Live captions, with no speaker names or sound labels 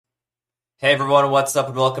Hey everyone, what's up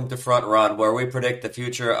and welcome to Front Run, where we predict the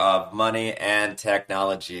future of money and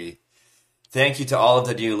technology. Thank you to all of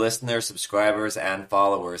the new listeners, subscribers, and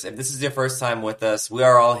followers. If this is your first time with us, we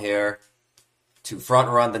are all here to front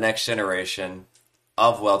run the next generation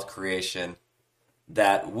of wealth creation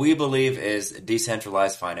that we believe is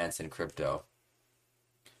decentralized finance and crypto.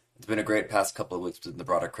 It's been a great past couple of weeks within the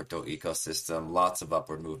broader crypto ecosystem, lots of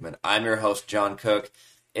upward movement. I'm your host, John Cook.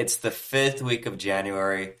 It's the 5th week of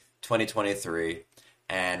January 2023,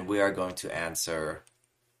 and we are going to answer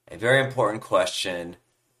a very important question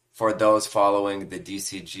for those following the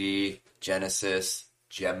DCG, Genesis,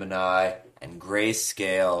 Gemini, and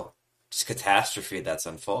Grayscale just catastrophe that's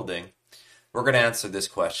unfolding. We're going to answer this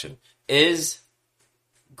question. Is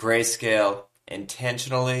Grayscale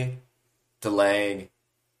intentionally delaying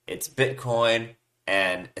its Bitcoin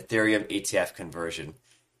and Ethereum ETF conversion?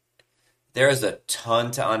 There is a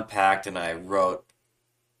ton to unpack, and I wrote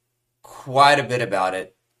quite a bit about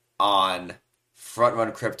it on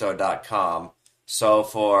frontruncrypto.com. So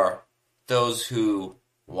for those who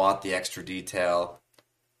want the extra detail,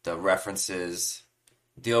 the references,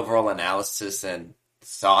 the overall analysis and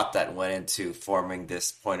thought that went into forming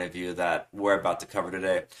this point of view that we're about to cover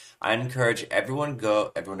today, I encourage everyone to go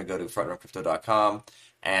to frontruncrypto.com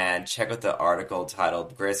and check out the article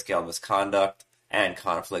titled Grayscale Misconduct and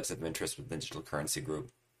Conflicts of Interest with Digital Currency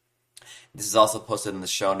Group. This is also posted in the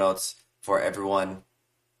show notes for everyone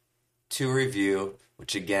to review,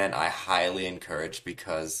 which again I highly encourage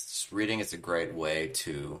because reading is a great way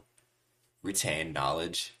to retain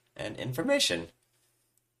knowledge and information.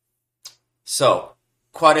 So,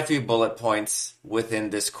 quite a few bullet points within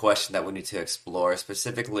this question that we need to explore.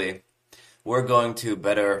 Specifically, we're going to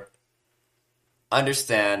better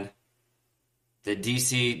understand the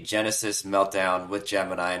DC Genesis meltdown with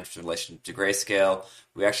Gemini in relation to Grayscale.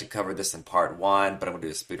 We actually covered this in part 1, but I'm going to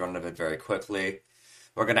do a speed run of it very quickly.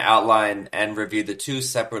 We're going to outline and review the two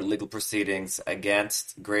separate legal proceedings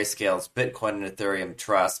against Grayscale's Bitcoin and Ethereum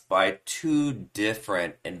trust by two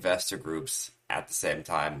different investor groups at the same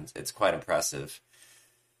time. It's quite impressive.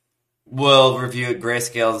 We'll review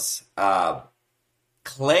Grayscale's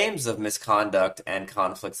claims of misconduct and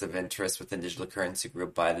conflicts of interest within Digital Currency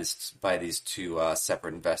Group by these two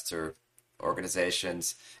separate investor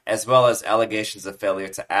organizations, as well as allegations of failure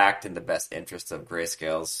to act in the best interest of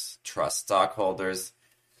Grayscale's trust stockholders,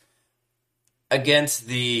 against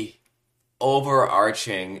the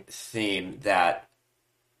overarching theme that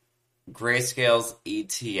Grayscale's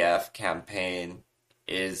ETF campaign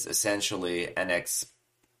is essentially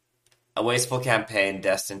a wasteful campaign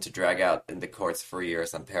destined to drag out in the courts for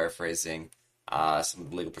years. I'm paraphrasing some of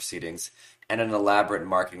the legal proceedings, and an elaborate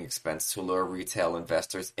marketing expense to lure retail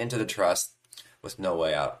investors into the trust with no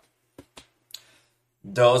way out.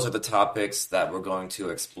 Those are the topics that we're going to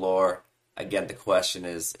explore. Again, the question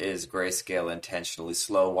is Grayscale intentionally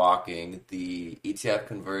slow-walking the ETF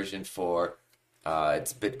conversion for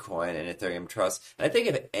its Bitcoin and Ethereum trust? And I think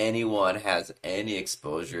if anyone has any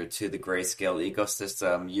exposure to the Grayscale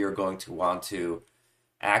ecosystem, you're going to want to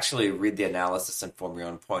actually read the analysis and form your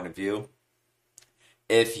own point of view.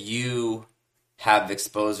 If you have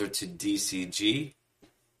exposure to DCG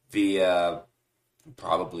via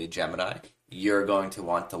probably Gemini, you're going to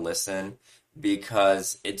want to listen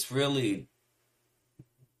because it's really...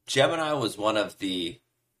 Gemini was one of the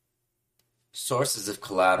sources of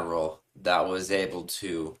collateral that was able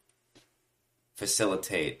to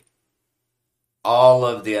facilitate all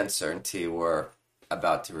of the uncertainty we're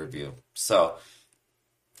about to review. So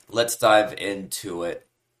let's dive into it.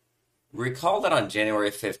 Recall that on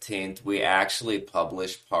January 15th, we actually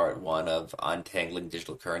published part 1 of Untangling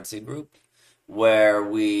Digital Currency Group, where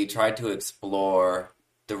we tried to explore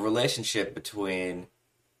the relationship between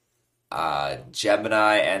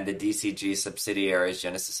Gemini and the DCG subsidiaries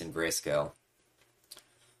Genesis and Grayscale.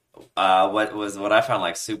 What I found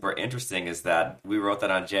like super interesting is that we wrote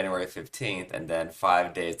that on January 15th, and then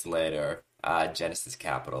 5 days later, Genesis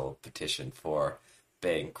Capital petitioned for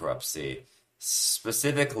bankruptcy.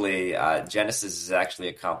 Specifically, Genesis is actually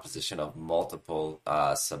a composition of multiple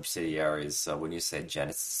subsidiaries. So when you say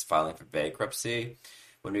Genesis is filing for bankruptcy,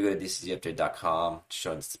 when we go to dcgupdate.com,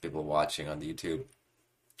 showing this to people watching on the YouTube,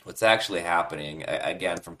 what's actually happening,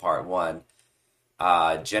 again from part 1,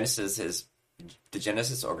 the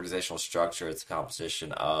Genesis organizational structure, it's a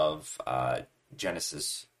composition of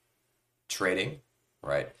Genesis Trading,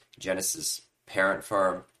 right? Genesis Parent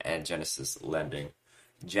Firm, and Genesis Lending.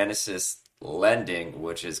 Genesis Lending,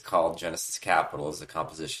 which is called Genesis Capital, is a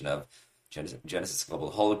composition of Genesis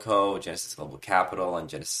Global Holdco, Genesis Global Capital, and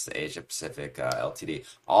Genesis Asia Pacific Ltd.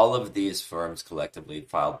 All of these firms collectively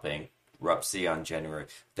filed bankruptcy on January.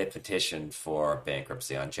 They petitioned for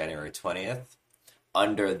bankruptcy on January 20th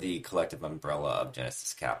under the collective umbrella of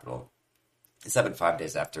Genesis Capital. It's happened 5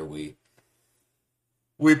 days after we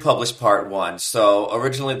published part one. So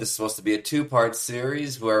originally this was supposed to be a two-part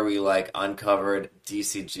series where we uncovered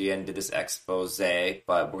DCG and did this expose,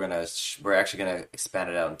 but we're actually gonna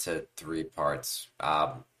expand it out into 3 parts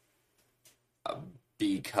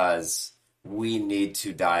because we need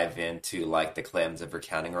to dive into the claims of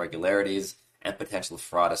accounting irregularities and potential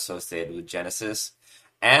fraud associated with Genesis.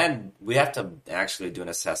 And we have to actually do an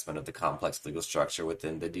assessment of the complex legal structure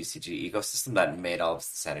within the DCG ecosystem that made all of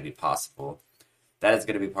this insanity possible. That is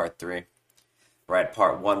going to be part 3. Right,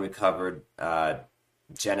 part 1 we covered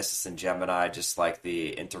Genesis and Gemini, just like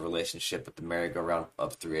the interrelationship with the merry-go-round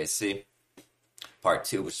of 3AC. Part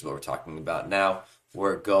 2, which is what we're talking about now,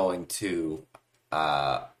 we're going to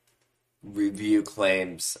review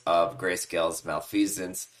claims of Grayscale's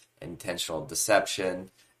malfeasance, intentional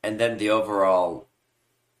deception, and then the overall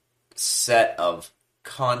set of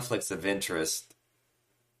conflicts of interest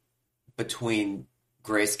between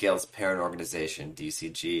Grayscale's parent organization,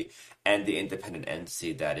 DCG, and the independent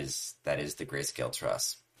entity that is the Grayscale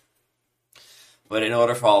Trust. But in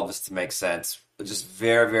order for all of this to make sense, just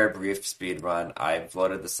very, very brief speed run. I've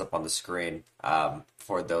loaded this up on the screen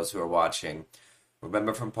for those who are watching.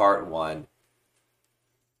 Remember from part 1,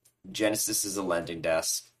 Genesis is a lending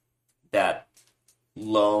desk that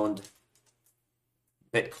loaned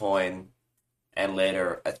Bitcoin and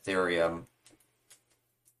later Ethereum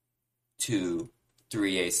to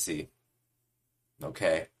 3AC.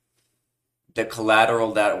 Okay. The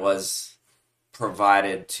collateral that was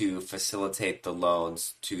provided to facilitate the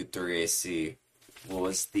loans to 3AC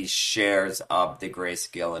was the shares of the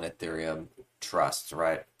Grayscale and Ethereum trust,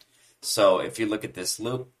 right? So if you look at this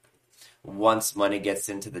loop, once money gets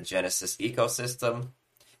into the Genesis ecosystem,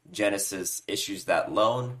 Genesis issues that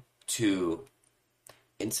loan to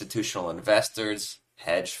institutional investors,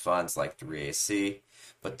 hedge funds like 3AC,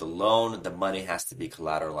 but the money has to be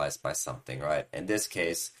collateralized by something, right? In this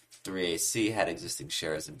case, 3AC had existing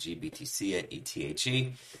shares of GBTC at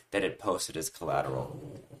ETHE that it posted as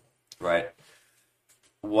collateral, right?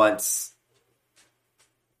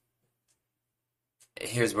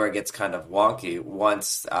 Here's where it gets kind of wonky.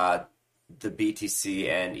 Once the BTC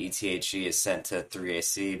and ETHE is sent to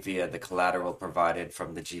 3AC via the collateral provided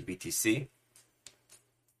from the GBTC,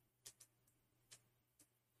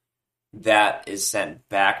 that is sent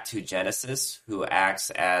back to Genesis, who acts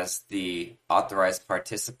as the authorized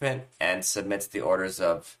participant and submits the order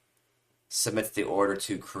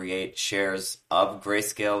to create shares of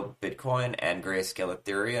Grayscale Bitcoin and Grayscale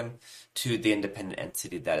Ethereum to the independent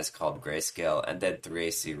entity that is called Grayscale, and then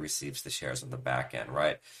 3AC receives the shares on the back end,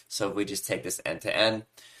 right? So if we just take this end to end,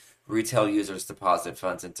 retail users deposit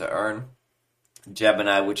funds into Earn.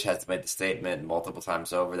 Gemini, which has made the statement multiple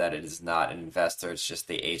times over that it is not an investor, it's just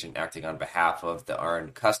the agent acting on behalf of the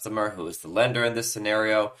earned customer, who is the lender in this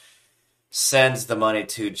scenario, sends the money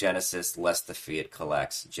to Genesis less the fee it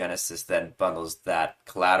collects. Genesis then bundles that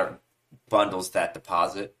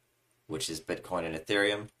deposit, which is Bitcoin and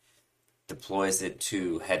Ethereum, deploys it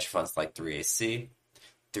to hedge funds like 3AC.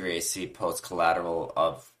 3AC posts collateral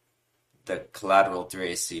of the collateral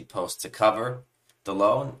 3AC posts to cover the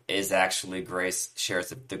loan is actually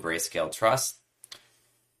shares of the Grayscale Trust.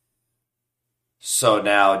 So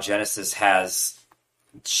now Genesis has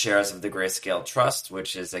shares of the Grayscale Trust,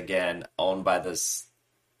 which is again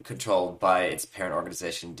controlled by its parent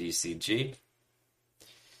organization DCG.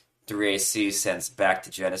 3AC sends back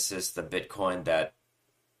to Genesis the Bitcoin that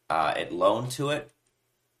it loaned to it.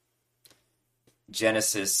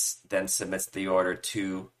 Genesis then submits the order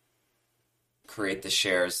to create the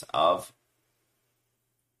shares of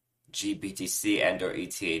GBTC and or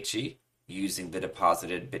ETHE using the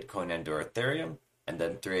deposited Bitcoin and or Ethereum, and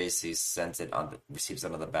then 3AC receives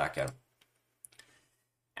it on the back end.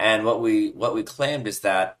 And what we claimed is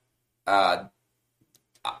that Ponzi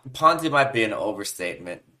might be an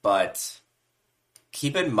overstatement, but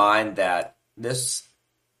keep in mind that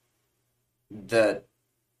the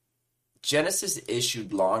Genesis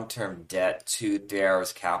issued long-term debt to 3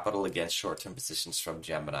 Arrows Capital against short-term positions from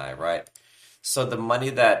Gemini, right? So the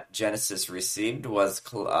money that Genesis received was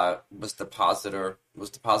depositor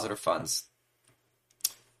funds.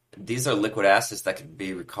 These are liquid assets that can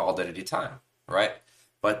be recalled at any time, right?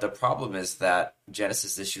 But the problem is that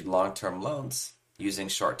Genesis issued long-term loans using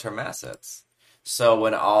short-term assets. So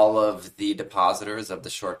when all of the depositors of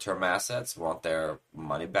the short-term assets want their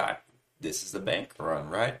money back, this is the bank run,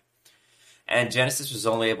 right? And Genesis was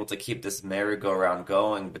only able to keep this merry-go-round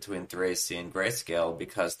going between 3AC and Grayscale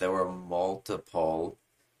because there were multiple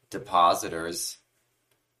depositors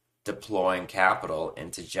deploying capital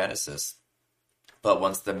into Genesis. But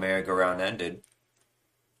once the merry-go-round ended,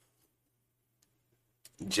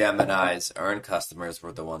 Gemini's earned customers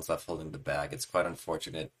were the ones left holding the bag. It's quite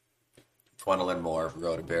unfortunate. If you want to learn more,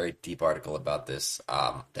 wrote a very deep article about this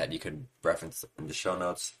that you can reference in the show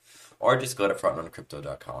notes, or just go to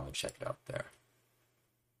frontrunnercrypto.com and check it out there.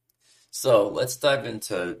 So let's dive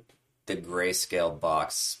into the Grayscale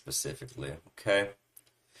box specifically, okay?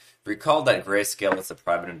 Recall that Grayscale is a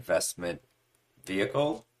private investment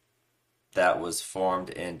vehicle that was formed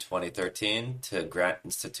in 2013 to grant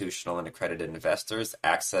institutional and accredited investors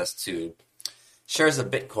access to shares of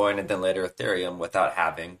Bitcoin and then later Ethereum without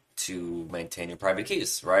having to maintain your private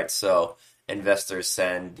keys, right? So investors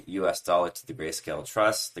send US dollar to the Grayscale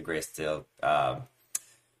Trust, the Grayscale's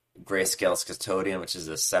custodian, which is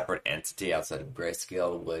a separate entity outside of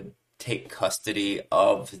Grayscale, would take custody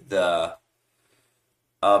of the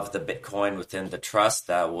Bitcoin within the trust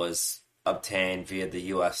that was obtained via the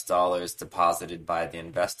US dollars deposited by the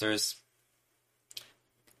investors.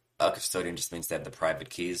 A custodian just means they have the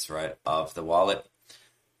private keys, right, of the wallet.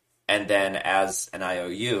 And then as an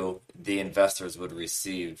IOU, the investors would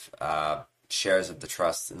receive shares of the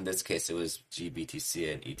trust. In this case, it was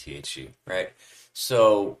GBTC and ETHE, right?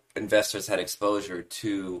 So investors had exposure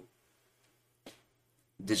to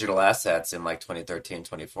digital assets in like 2013,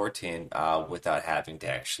 2014 without having to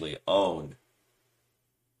actually own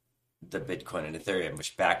the Bitcoin and Ethereum,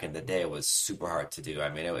 which back in the day was super hard to do. I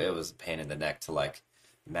mean, it was a pain in the neck to like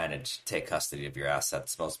take custody of your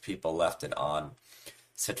assets. Most people left it on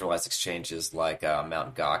centralized exchanges like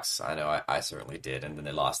Mt. Gox. I know I certainly did, and then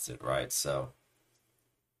they lost it, right? So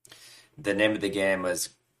the name of the game was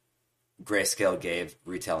Grayscale gave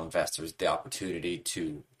retail investors the opportunity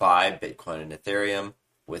to buy Bitcoin and Ethereum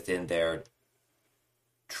within their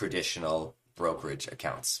traditional brokerage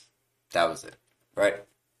accounts. That was it, right?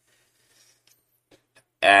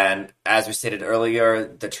 And as we stated earlier,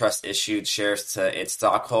 the trust issued shares to its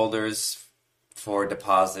stockholders for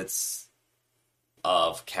deposits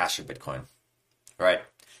of cash or Bitcoin, right?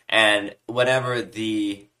 And whenever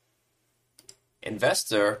the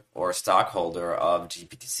investor or stockholder of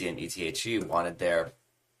GBTC and ETHE wanted their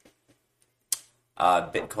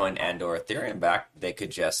Bitcoin and or Ethereum back, they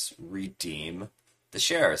could just redeem the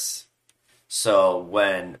shares. So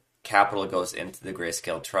when capital goes into the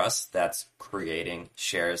Grayscale Trust, that's creating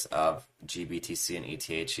shares of GBTC and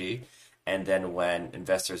ETHE. And then when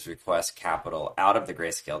investors request capital out of the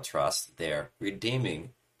Grayscale Trust, they're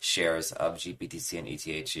redeeming shares of GBTC and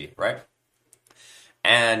ETHE, right?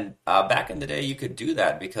 And back in the day, you could do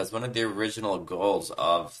that because one of the original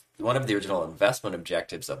investment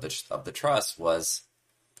objectives of the trust was,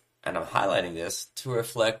 and I'm highlighting this, to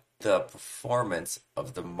reflect the performance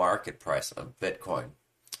of the market price of Bitcoin.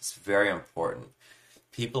 It's very important.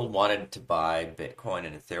 People wanted to buy Bitcoin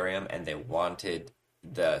and Ethereum, and they wanted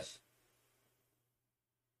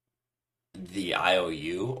the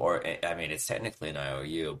IOU, or I mean, it's technically an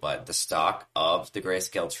IOU, but the stock of the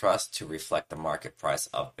Grayscale Trust to reflect the market price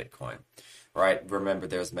of Bitcoin, right? Remember,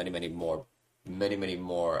 there's many more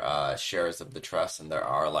shares of the trust, and there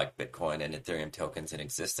are like Bitcoin and Ethereum tokens in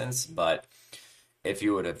existence. But if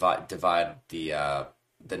you were to divide the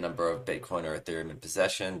number of Bitcoin or Ethereum in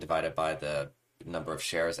possession divided by the number of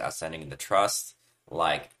shares outstanding in the trust,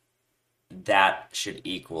 like that should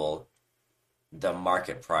equal the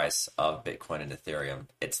market price of Bitcoin and Ethereum.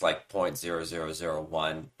 It's like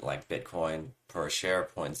 0.0001 like Bitcoin per share,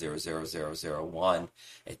 0.00001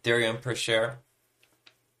 Ethereum per share.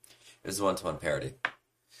 It was one-to-one parity.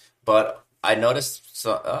 But I noticed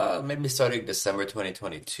maybe starting December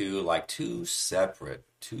 2022, like two separate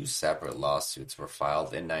lawsuits were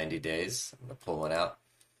filed in 90 days. I'm going to pull one out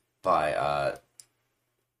by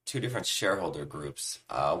two different shareholder groups.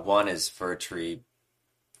 One is Fir Tree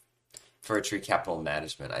Capital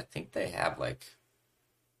Management. I think they have like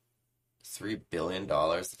 $3 billion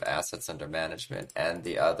of assets under management. And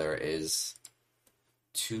the other is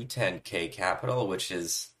 210K Capital, which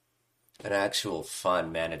is an actual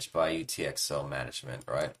fund managed by UTXO Management,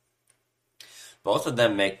 right? Both of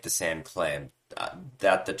them make the same claim,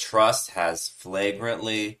 that the trust has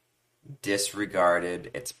flagrantly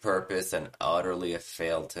disregarded its purpose and utterly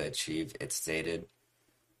failed to achieve its stated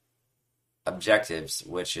objectives,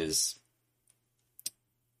 which is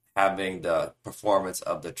having the performance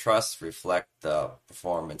of the trust reflect the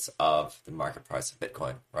performance of the market price of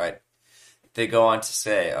Bitcoin, right? They go on to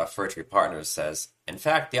say, Fir Tree Partners says, in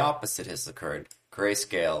fact, the opposite has occurred.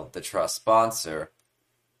 Grayscale, the trust sponsor,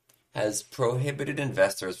 has prohibited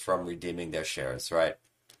investors from redeeming their shares, right?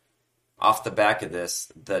 Off the back of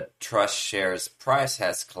this, the trust shares price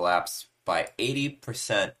has collapsed by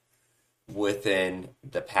 80% within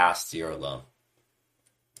the past year alone.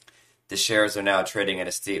 The shares are now trading at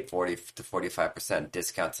a steep 40 to 45%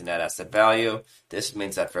 discount to net asset value. This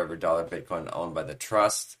means that for every dollar Bitcoin owned by the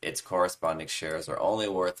trust, its corresponding shares are only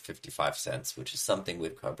worth 55 cents, which is something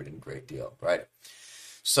we've covered in great deal, right?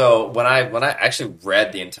 So when I actually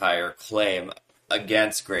read the entire claim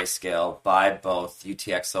against Grayscale by both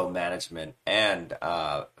UTXO management and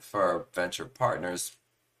for venture partners,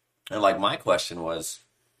 and like my question was,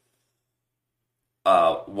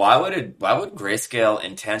 why would Grayscale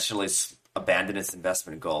intentionally abandon its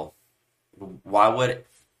investment goal? Why would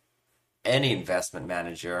any investment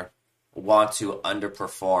manager want to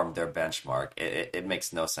underperform their benchmark? It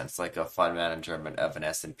makes no sense. Like a fund manager of an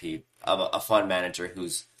S&P, a fund manager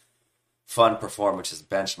whose fund performance is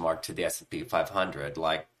benchmarked to the S&P 500,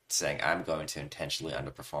 like saying I'm going to intentionally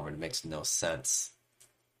underperform. It makes no sense.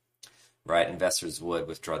 Right, investors would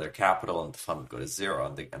withdraw their capital, and the fund would go to zero,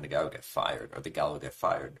 and the guy would get fired, or the gal would get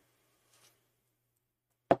fired.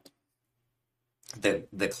 The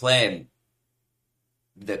claim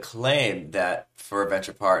that for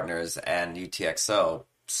venture partners and UTXO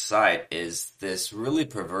cite is this really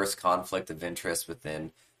perverse conflict of interest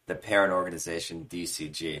within the parent organization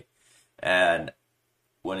DCG, and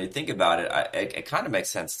when you think about it, it kind of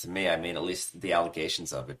makes sense to me. I mean, at least the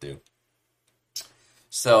allegations of it do.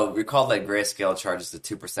 So recall that Grayscale charges a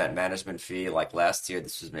 2% management fee. Like last year,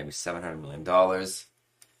 this was maybe $700 million.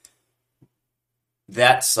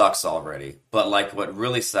 That sucks already. But like what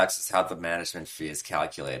really sucks is how the management fee is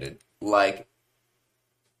calculated. Like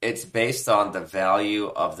it's based on the value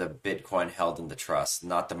of the Bitcoin held in the trust,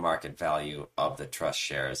 not the market value of the trust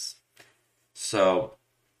shares. So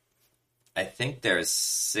I think there's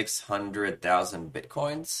 600,000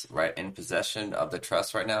 Bitcoins, right, in possession of the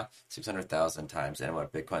trust right now. 600,000 times, and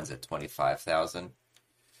what Bitcoin's at 25,000.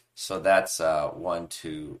 So that's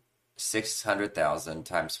 600,000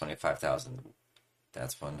 times 25,000.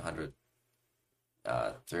 That's 100,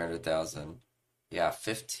 300,000. Yeah,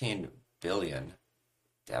 15 billion.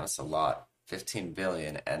 Damn, that's a lot. 15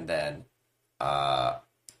 billion, and then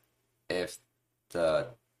if the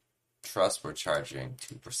trust were charging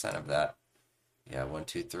 2% of that. Yeah, 1,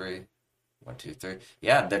 2, 3. 1, 2, 3.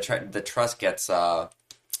 Yeah, the trust gets $300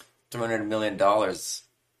 million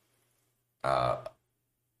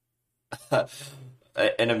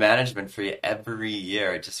in a management fee every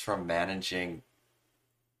year just from managing.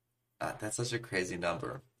 That's such a crazy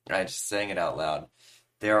number. Right, just saying it out loud.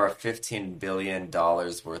 There are $15 billion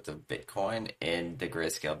worth of Bitcoin in the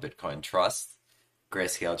Grayscale Bitcoin Trust.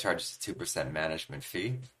 Grayscale charges a 2% management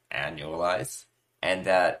fee, annualized. And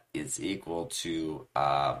that is equal to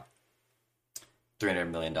 $300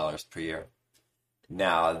 million per year.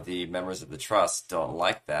 Now, the members of the trust don't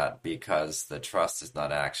like that because the trust is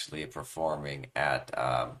not actually performing at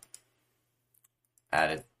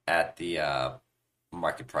the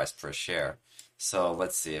market price per share. So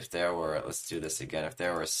let's see let's do this again. If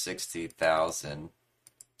there were 600,000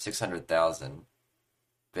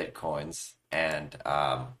 Bitcoins and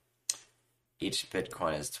each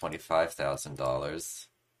Bitcoin is $25,000.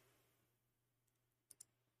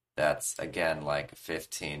 That's again like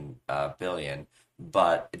 15 billion,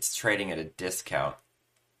 but it's trading at a discount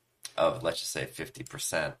of, let's just say,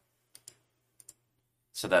 50%.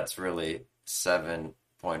 So that's really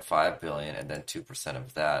 7.5 billion, and then 2%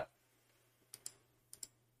 of that.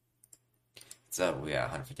 So yeah,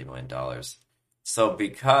 $150 million. So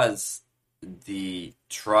because the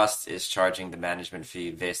trust is charging the management fee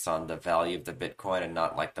based on the value of the Bitcoin and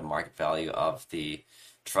not like the market value of the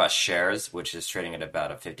trust shares, which is trading at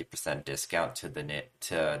about a 50% discount to the net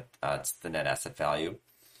asset value.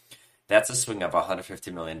 That's a swing of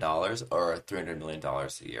 $150 million or $300 million a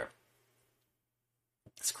year.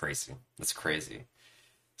 That's crazy. That's crazy.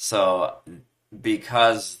 So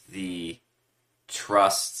because the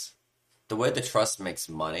way the trust makes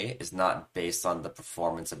money is not based on the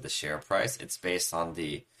performance of the share price. It's based on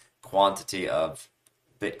the quantity of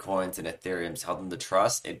Bitcoins and Ethereums held in the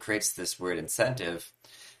trust. It creates this weird incentive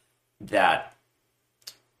that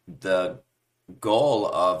the goal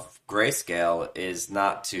of Grayscale is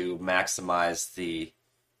not to maximize the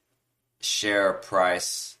share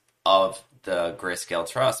price of the Grayscale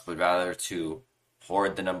trust, but rather to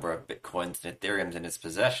hoard the number of Bitcoins and Ethereums in its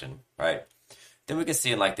possession, right? Then we can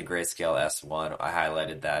see in like the Grayscale S1, I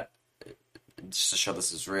highlighted that just to show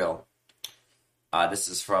this is real. This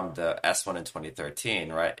is from the S1 in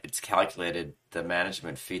 2013, right? It's calculated, the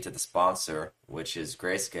management fee to the sponsor, which is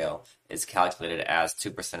Grayscale, is calculated as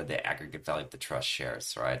 2% of the aggregate value of the trust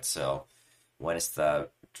shares, right? So when it's the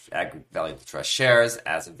aggregate value of the trust shares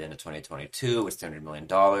as of the end of 2022 was $300 million.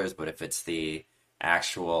 But if it's the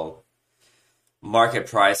actual market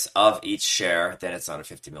price of each share, then it's under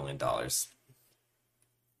 $50 million.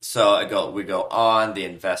 So we go on. The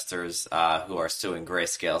investors who are suing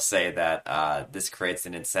Grayscale say that this creates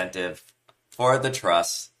an incentive for the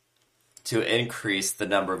trust to increase the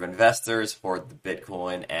number of investors for the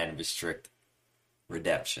Bitcoin and restrict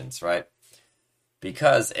redemptions, right?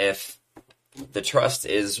 Because if the trust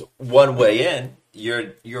is one way in,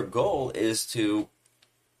 your goal is to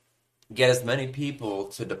get as many people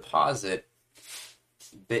to deposit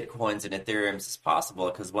Bitcoins and Ethereums as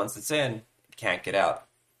possible, because once it's in, it can't get out.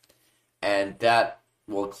 And that,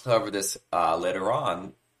 we'll cover this later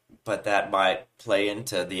on, but that might play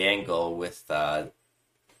into the angle with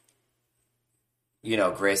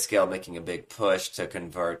Grayscale making a big push to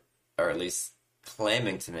convert, or at least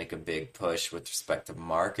claiming to make a big push with respect to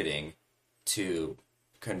marketing to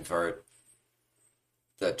convert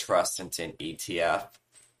the trust into an ETF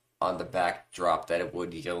on the backdrop that it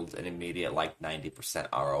would yield an immediate 90%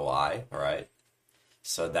 ROI, right?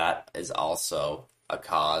 So that is also a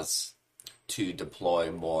cause to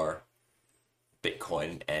deploy more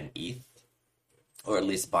Bitcoin and ETH, or at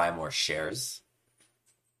least buy more shares.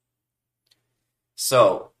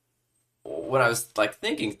 So when I was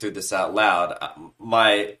thinking through this out loud,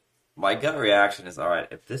 my gut reaction is, all right,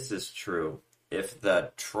 if this is true, if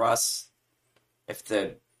the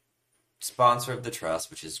sponsor of the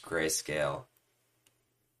trust, which is Grayscale,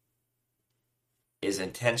 is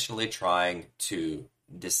intentionally trying to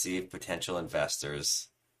deceive potential investors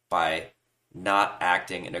by not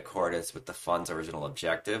acting in accordance with the fund's original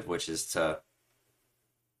objective, which is to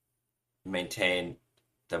maintain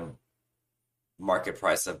the market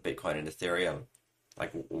price of Bitcoin and Ethereum,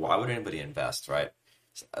 why would anybody invest, right?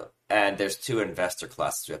 And there's two investor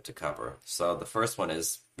classes we have to cover. So the first one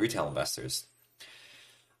is retail investors.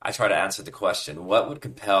 I try to answer the question, what would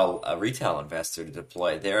compel a retail investor to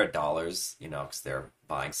deploy their dollars, because they're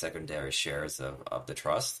buying secondary shares of the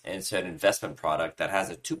trust, into an investment product that has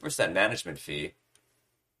a 2% management fee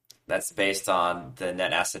that's based on the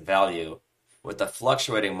net asset value with a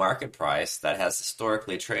fluctuating market price that has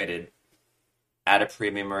historically traded at a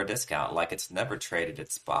premium or a discount, it's never traded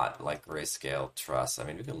at spot like Grayscale Trust. I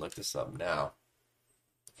mean, we can look this up now.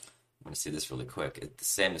 I'm going to see this really quick. The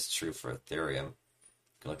same is true for Ethereum. You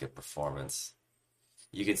can look at performance.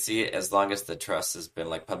 You can see as long as the trust has been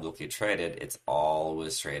publicly traded, it's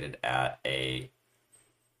always traded at a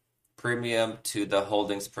premium to the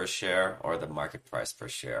holdings per share or the market price per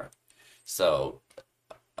share. So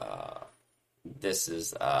this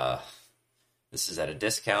is at a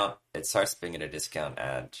discount. It starts being at a discount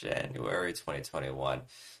at January 2021.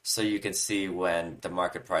 So you can see when the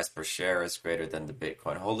market price per share is greater than the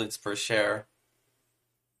Bitcoin holdings per share,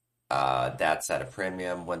 that's at a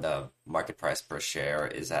premium. When the market price per share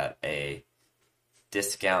is at a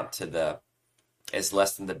discount is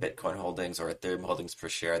less than the Bitcoin holdings or Ethereum holdings per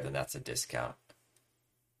share, then that's a discount.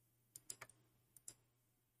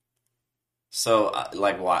 So,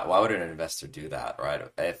 why would an investor do that, right?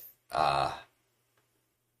 If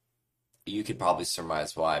you could probably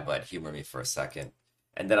surmise why, but humor me for a second.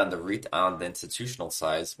 And then on the institutional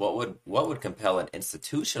side, what would compel an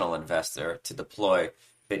institutional investor to deploy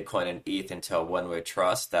Bitcoin and ETH into a one-way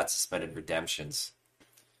trust that suspended redemptions,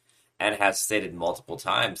 and has stated multiple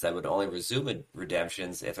times that would only resume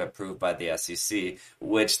redemptions if approved by the SEC,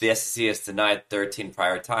 which the SEC has denied 13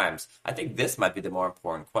 prior times? I think this might be the more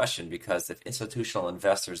important question, because if institutional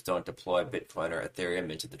investors don't deploy Bitcoin or Ethereum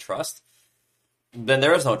into the trust, then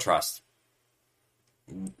there is no trust.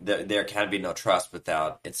 There can be no trust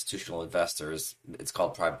without institutional investors. It's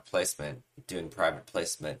called private placement, doing private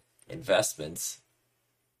placement investments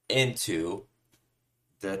into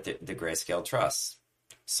the Grayscale Trust.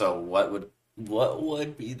 So what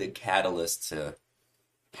would be the catalyst to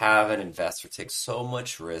have an investor take so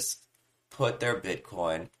much risk, put their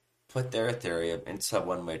Bitcoin, put their Ethereum into a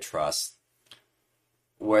one-way trust,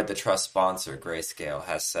 where the trust sponsor, Grayscale,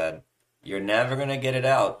 has said, you're never going to get it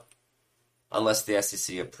out unless the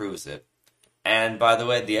SEC approves it? And by the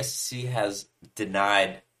way, the SEC has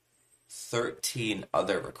denied 13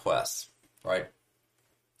 other requests, right?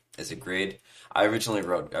 Is it greed? I originally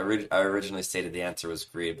stated the answer was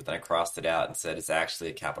greed, but then I crossed it out and said it's actually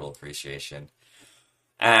a capital appreciation.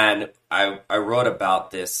 And I wrote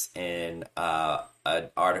about this in an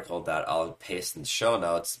article that I'll paste in the show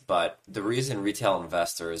notes, but the reason retail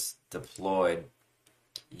investors deployed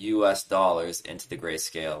US dollars into the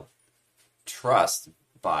Grayscale Trust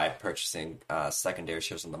by purchasing secondary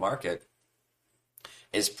shares on the market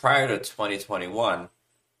is, prior to 2021,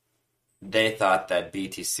 they thought that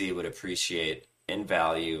BTC would appreciate in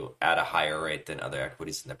value at a higher rate than other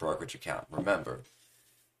equities in the brokerage account. Remember,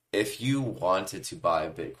 if you wanted to buy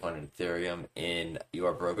Bitcoin and Ethereum in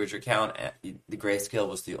your brokerage account, the Grayscale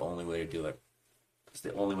was the only way to do it. It's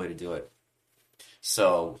the only way to do it.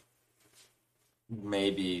 So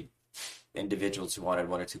maybe individuals who wanted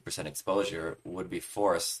 1 or 2% exposure would be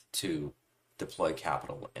forced to deploy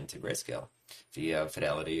capital into Grayscale via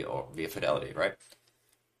Fidelity, right?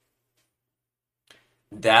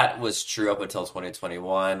 That was true up until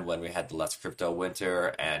 2021 when we had the less crypto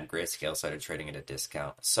winter and Grayscale started trading at a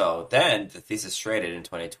discount. So then the thesis traded in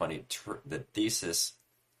 2020. The thesis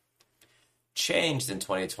changed in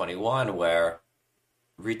 2021 where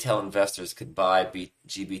retail investors could buy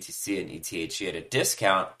GBTC and ETHE at a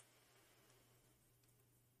discount,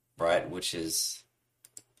 right? Which is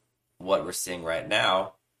what we're seeing right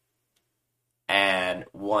now. And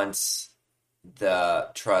once the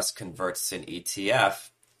trust converts to an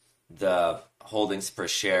ETF, the holdings per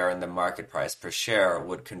share and the market price per share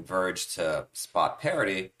would converge to spot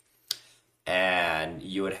parity, and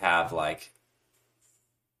you would have like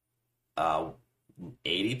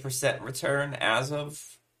 80% return as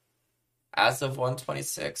of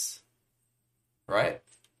 126, right?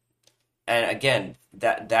 And again,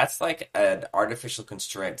 that's like an artificial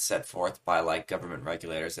constraint set forth by like government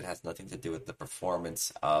regulators. It has nothing to do with the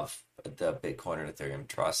performance of the Bitcoin and Ethereum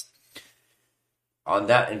trust. On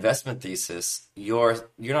that investment thesis, you're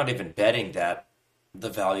not even betting that the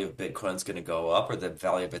value of Bitcoin is going to go up or the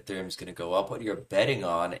value of Ethereum is going to go up. What you're betting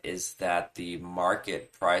on is that the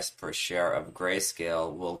market price per share of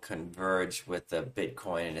Grayscale will converge with the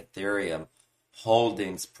Bitcoin and Ethereum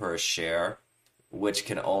holdings per share, which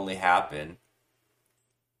can only happen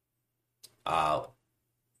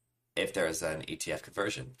if there's an ETF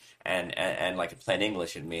conversion. And like in plain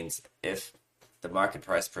English, it means if the market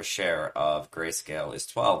price per share of Grayscale is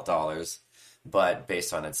 $12, but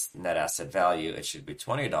based on its net asset value, it should be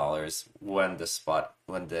 $20 when the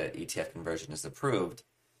ETF conversion is approved.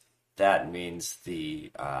 That means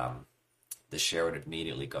the share would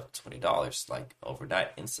immediately go up to $20, like overnight,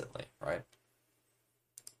 instantly, right?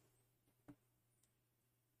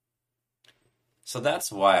 So that's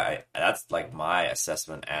that's like my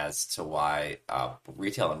assessment as to why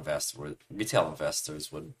retail investors would,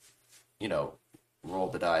 roll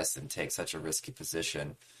the dice and take such a risky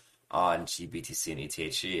position on GBTC and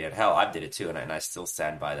ETHE. And hell, I did it too, and I still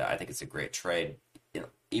stand by that. I think it's a great trade,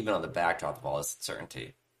 even on the backdrop of all this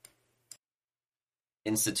uncertainty.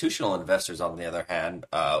 Institutional investors, on the other hand,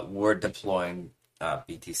 were deploying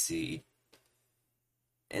BTC.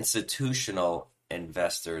 Institutional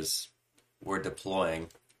investors were deploying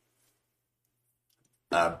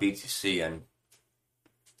BTC and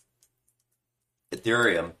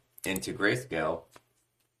Ethereum into Grayscale.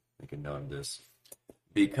 Make a note of this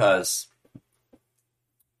because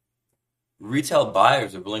retail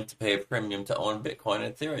buyers are willing to pay a premium to own Bitcoin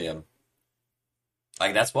and Ethereum.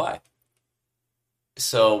 Like, that's why.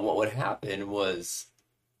 So what would happen was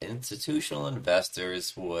institutional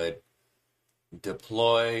investors would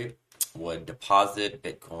deposit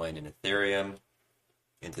Bitcoin and Ethereum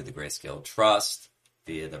into the Grayscale Trust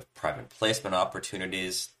via the private placement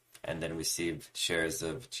opportunities, and then receive shares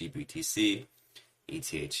of GBTC,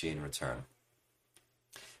 ETHE in return.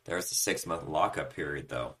 There was a 6-month lockup period,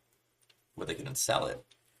 though, where they couldn't sell it.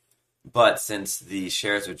 But since the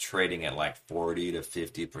shares are trading at like 40 to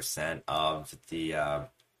 50% of the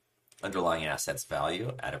underlying assets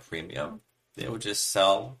value at a premium, they would just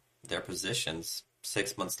sell their positions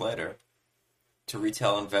 6 months later to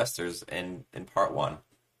retail investors in part one.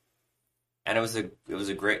 And it was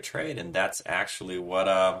a great trade, and that's actually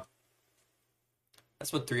what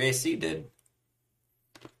 3AC did.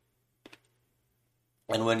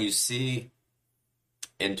 And when you see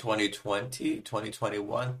in 2020,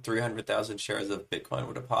 2021, 300,000 shares of Bitcoin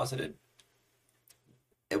were deposited,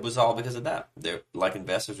 it was all because of that.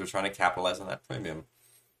 Investors were trying to capitalize on that premium.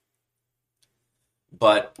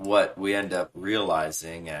 But what we end up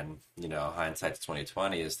realizing, and hindsight's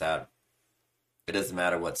 2020, is that it doesn't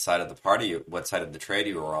matter what side of the trade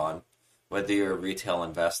you were on, whether you're a retail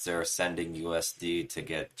investor sending USD to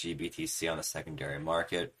get GBTC on the secondary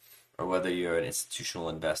market, or whether you're an institutional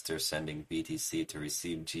investor sending BTC to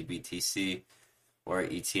receive GBTC or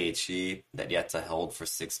ETHE that you have to hold for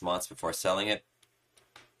 6 months before selling it.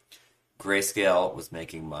 Grayscale was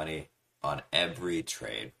making money on every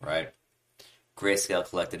trade, right? Grayscale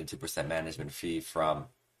collected a 2% management fee from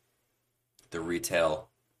the retail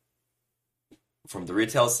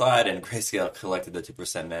side, and Grayscale collected the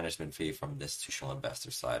 2% management fee from the institutional investor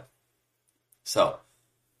side. So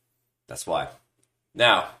that's why.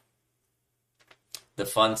 Now, the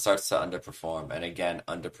fund starts to underperform. And again,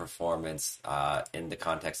 underperformance in the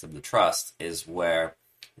context of the trust is where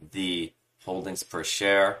the holdings per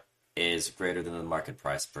share is greater than the market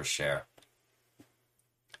price per share.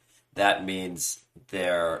 That means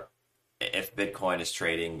if Bitcoin is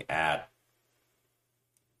trading at,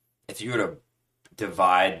 if you were to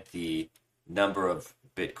divide the number of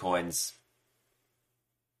Bitcoins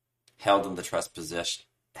held in the trust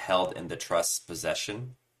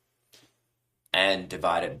possession and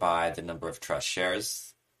divide it by the number of trust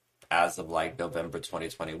shares, as of like November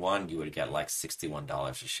 2021, you would get like $61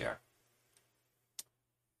 a share.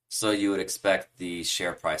 So you would expect the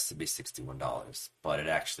share price to be $61, but it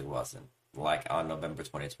actually wasn't. Like on November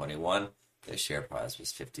 2021, the share price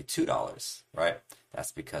was $52, right?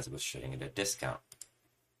 That's because it was trading at a discount.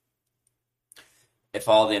 If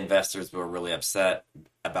all the investors were really upset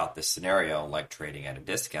about this scenario, like trading at a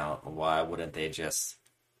discount, why wouldn't they just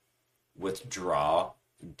withdraw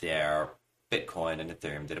their Bitcoin and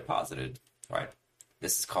Ethereum they deposited, right?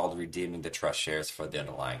 This is called redeeming the trust shares for the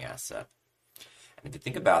underlying asset. And if you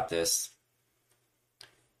think about this,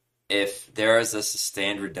 if there is a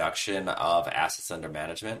sustained reduction of assets under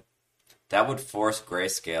management, that would force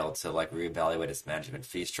Grayscale to like reevaluate its management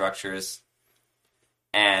fee structures,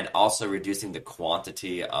 and also reducing the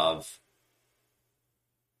quantity of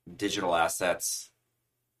digital assets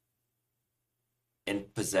in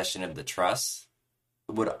possession of the trust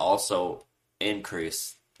would also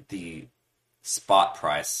increase the spot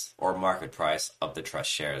price or market price of the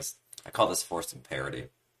trust shares. I call this forcing parity.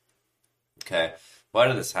 Okay, why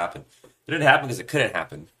did this happen? It didn't happen because it couldn't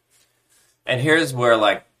happen. And here's where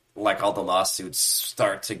like all the lawsuits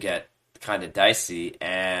start to get kind of dicey,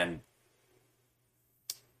 and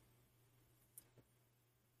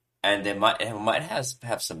they might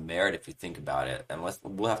have some merit if you think about it. And let's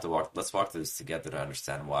walk through this together to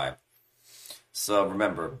understand why. So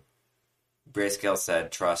remember, Grayscale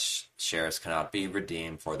said trust shares cannot be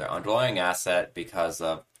redeemed for their underlying asset because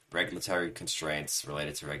of regulatory constraints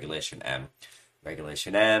related to Regulation M.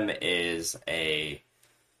 Regulation M is a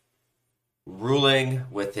ruling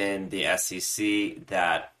within the SEC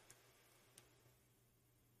that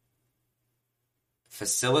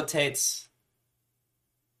facilitates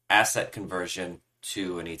asset conversion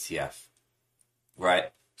to an ETF,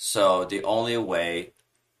 right? So the only way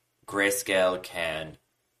Grayscale can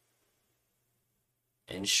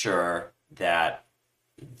ensure that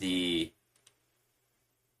the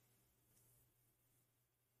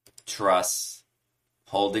trust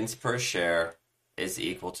holdings per share is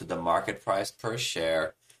equal to the market price per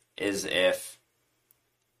share is if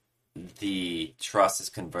the trust is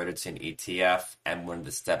converted to an ETF, and one of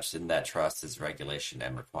the steps in that trust is Regulation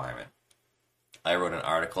M requirement. I wrote an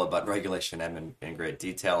article about Regulation M in great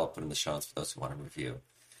detail. I'll put in the show notes for those who want to review.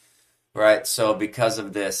 Right, so because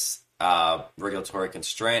of this regulatory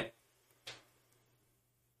constraint,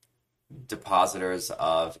 depositors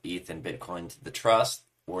of ETH and Bitcoin to the trust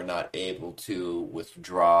were not able to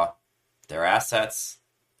withdraw their assets,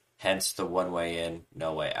 hence the one way in,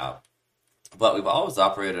 no way out. But we've always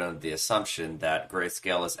operated under the assumption that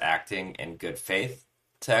Grayscale is acting in good faith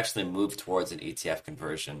to actually move towards an ETF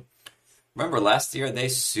conversion. Remember, last year they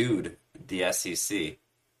sued the SEC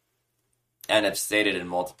and have stated in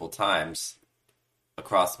multiple times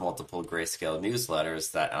across multiple Grayscale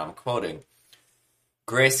newsletters that, and I'm quoting,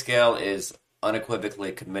 Grayscale is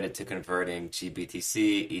unequivocally committed to converting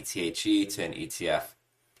GBTC, ETHE to an ETF.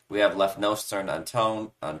 We have left no stone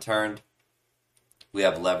unturned. We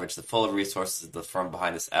have leveraged the full resources of the firm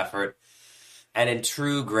behind this effort. And in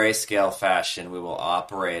true Grayscale fashion, we will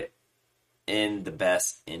operate in the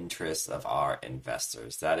best interest of our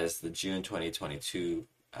investors. That is the June 2022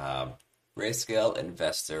 Grayscale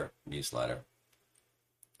Investor Newsletter.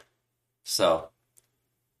 So,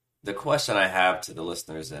 the question I have to the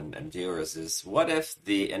listeners and viewers is, what if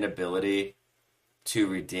the inability to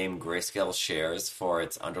redeem Grayscale shares for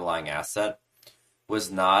its underlying asset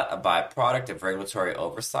was not a byproduct of regulatory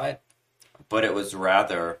oversight, but it was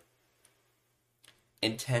rather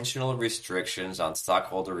intentional restrictions on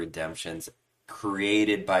stockholder redemptions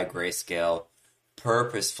created by Grayscale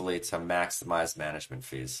purposefully to maximize management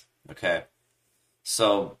fees? Okay,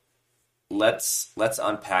 so let's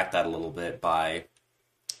unpack that a little bit by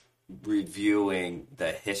reviewing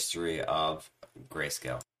the history of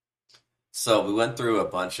Grayscale. So we went through a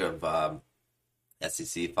bunch of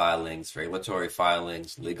SEC filings, regulatory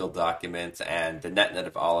filings, legal documents, and the net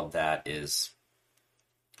of all of that is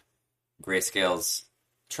Grayscale's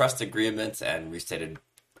trust agreements and restated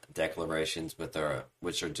declarations,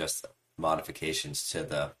 which are just modifications to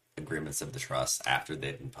the agreements of the trust after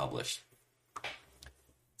they've been published.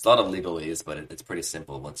 It's a lot of legalese, but it's pretty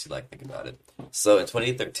simple once you think about it. So in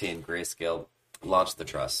 2013, Grayscale launched the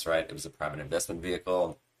trust, right? It was a private investment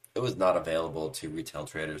vehicle. It was not available to retail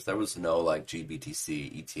traders. There was no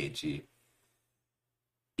GBTC,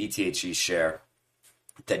 ETHE share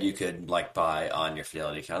that you could buy on your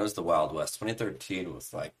Fidelity account. It was the Wild West. 2013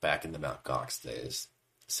 was back in the Mt. Gox days.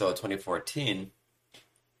 So in 2014,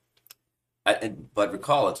 but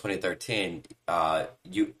recall in 2013,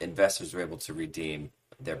 investors were able to redeem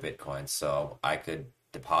their Bitcoin. So I could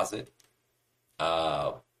deposit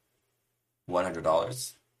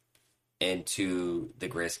 $100 into the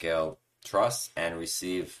Grayscale Trust and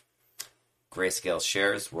receive Grayscale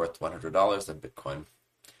shares worth $100 of Bitcoin.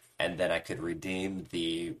 And then I could redeem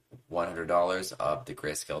the $100 of the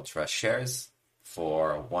Grayscale Trust shares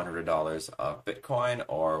for $100 of Bitcoin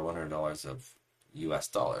or $100 of US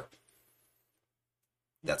dollar.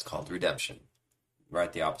 That's called redemption,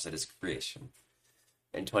 right? The opposite is creation.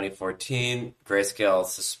 In 2014, Grayscale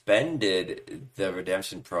suspended the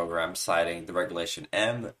redemption program, citing the Regulation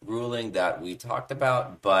M ruling that we talked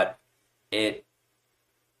about, but it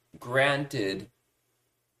granted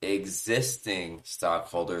existing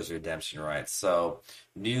stockholders redemption rights. So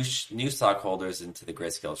new stockholders into the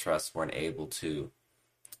Grayscale Trust weren't able to.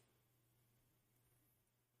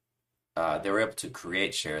 They were able to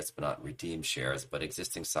create shares, but not redeem shares. But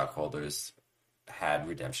existing stockholders had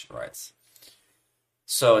redemption rights.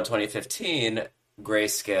 So in 2015,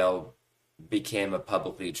 Grayscale became a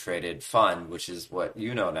publicly traded fund, which is what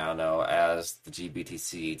you now know as the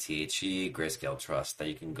GBTC THE Grayscale Trust that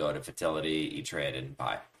you can go to Fidelity, E-Trade, and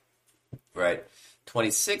buy. Right.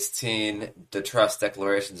 2016, the trust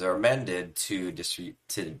declarations are amended to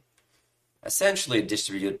essentially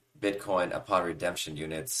distribute Bitcoin upon redemption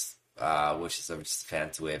units, which is just a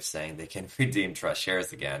fancy way of saying they can redeem trust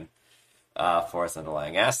shares again for its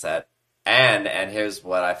underlying asset. And here's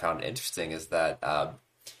what I found interesting is that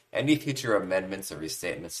any future amendments or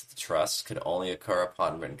restatements to the trust could only occur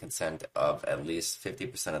upon written consent of at least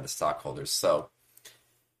 50% of the stockholders. So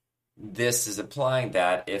this is implying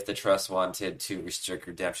that if the trust wanted to restrict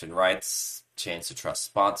redemption rights, change the trust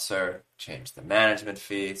sponsor, change the management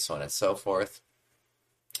fee, so on and so forth,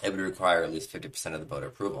 it would require at least 50% of the voter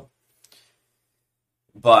approval.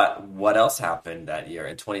 But what else happened that year?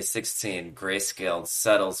 In 2016, Grayscale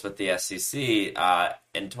settles with the SEC.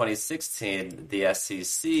 In 2016, the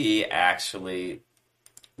SEC actually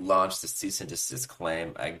launched a cease and desist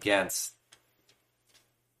claim against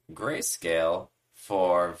Grayscale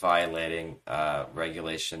for violating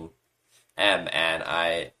Regulation M.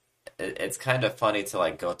 And it's kind of funny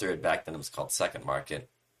to go through it. Back then it was called Second Market.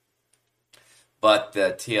 But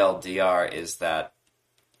the TLDR is that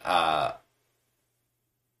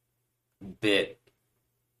Bit,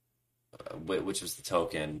 which was the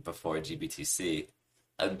token before GBTC,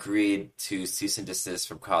 agreed to cease and desist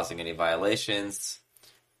from causing any violations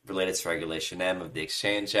related to Regulation M of the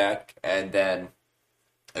Exchange Act, and then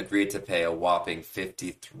agreed to pay a whopping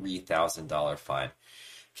 $53,000 fine.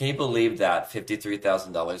 Can you believe that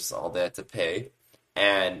 $53,000 is all they had to pay?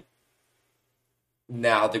 And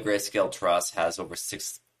now the Grayscale Trust has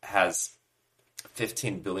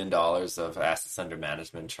 $15 billion of assets under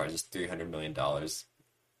management, charges $300 million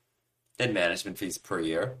in management fees per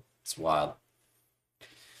year. It's wild.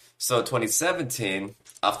 So 2017,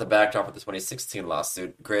 off the backdrop of the 2016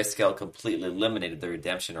 lawsuit, Grayscale completely eliminated the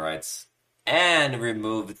redemption rights and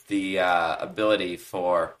removed the ability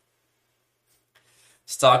for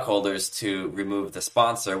stockholders to remove the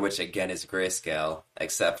sponsor, which again is Grayscale,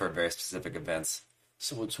 except for very specific events.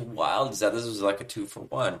 So what's wild is that this was like a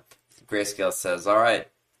 2-for-1. Grayscale says, all right,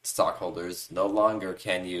 stockholders, no longer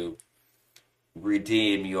can you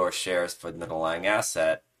redeem your shares for the underlying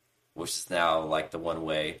asset, which is now like the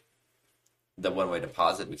one-way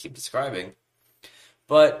deposit we keep describing.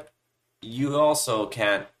 But you also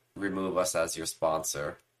can't remove us as your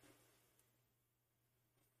sponsor.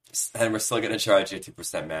 And we're still going to charge you a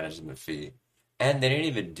 2% management fee. And they didn't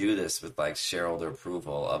even do this with shareholder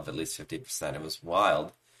approval of at least 50%. It was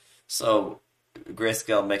wild. So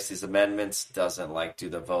Grayscale makes these amendments, doesn't do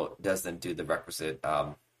the requisite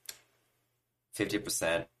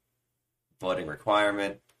 50% voting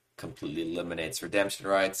requirement, completely eliminates redemption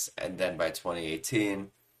rights, and then by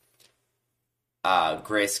 2018,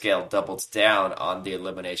 Grayscale doubles down on the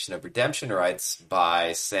elimination of redemption rights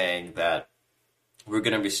by saying that we're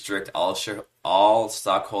going to restrict all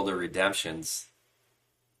stockholder redemptions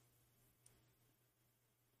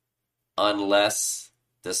unless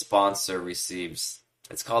the sponsor receives,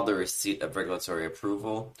 it's called the receipt of regulatory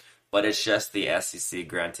approval, but it's just the SEC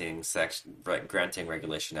granting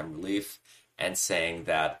Regulation M relief and saying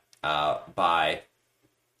that by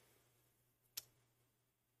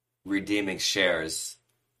redeeming shares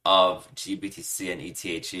of GBTC and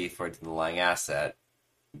ETHE for an underlying asset,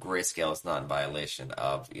 Grayscale is not in violation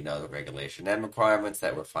of, the regulation and requirements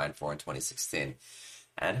that were fined for in 2016.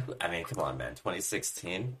 And I mean, come on, man,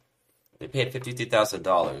 2016, they paid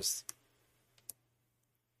 $52,000.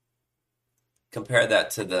 Compare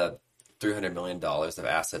that to the $300 million of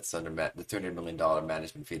assets under the $300 million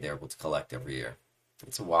management fee they're able to collect every year.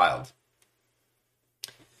 It's wild.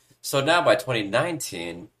 So now by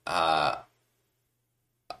 2019,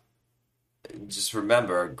 just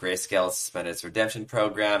remember, Grayscale suspended its redemption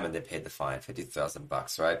program and they paid the fine,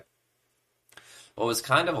 $50,000, right? What was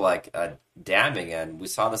kind of like damning, and we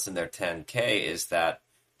saw this in their 10K, is that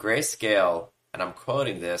Grayscale, and I'm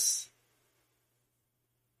quoting this,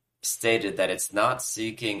 stated that it's not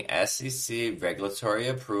seeking SEC regulatory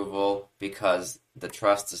approval because the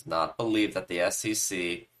trust does not believe that the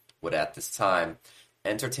SEC would at this time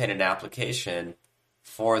entertain an application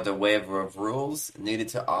for the waiver of rules needed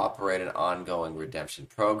to operate an ongoing redemption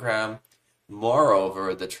program.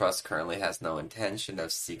 Moreover, the trust currently has no intention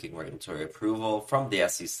of seeking regulatory approval from the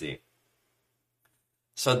SEC.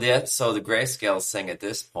 So the Grayscale is saying at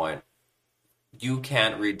this point, you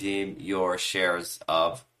can't redeem your shares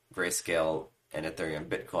of Grayscale and Ethereum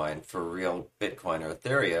Bitcoin for real Bitcoin or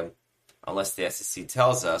Ethereum unless the SEC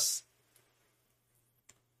tells us.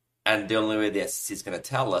 And the only way the SEC is going to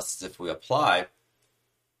tell us is if we apply,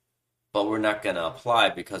 but we're not going to apply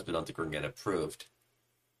because we don't think we're going to get approved.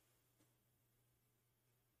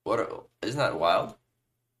 Isn't that wild?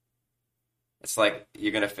 It's like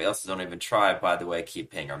you're going to fail, so don't even try. By the way,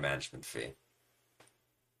 keep paying our management fee.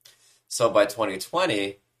 So by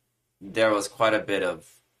 2020, there was quite a bit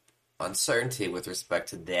of uncertainty with respect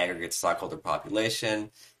to the aggregate stockholder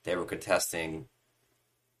population. They were contesting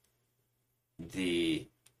the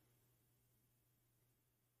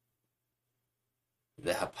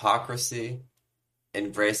hypocrisy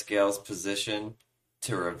in Grayscale's position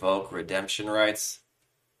to revoke redemption rights,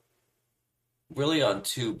 really on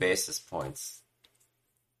two basis points.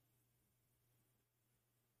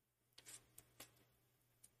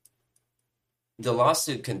 The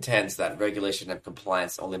lawsuit contends that regulation and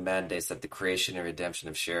compliance only mandates that the creation and redemption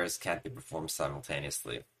of shares can't be performed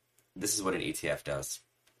simultaneously. This is what an ETF does.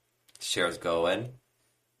 Shares go in,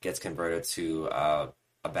 gets converted to a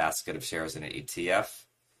basket of shares in an ETF.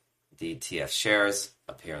 The ETF shares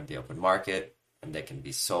appear in the open market, and they can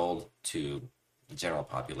be sold to the general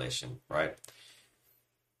population, right?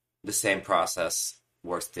 The same process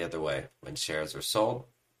works the other way. When shares are sold,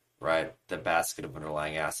 right, the basket of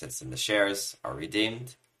underlying assets in the shares are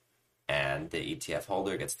redeemed, and the ETF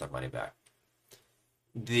holder gets their money back.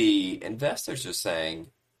 The investors are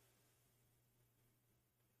saying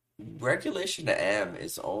Regulation M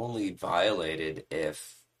is only violated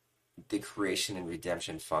if the creation and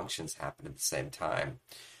redemption functions happen at the same time.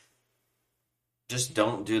 Just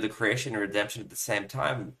don't do the creation and redemption at the same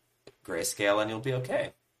time, Grayscale, and you'll be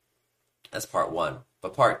okay. That's part one.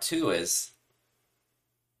 But part two is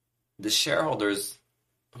the shareholders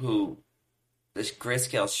the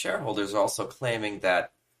Grayscale shareholders are also claiming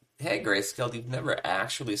that, hey, Grayscale, you've never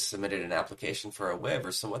actually submitted an application for a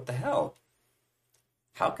waiver, so what the hell?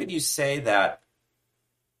 How could you say that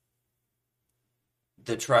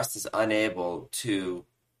the trust is unable to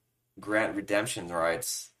grant redemption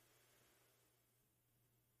rights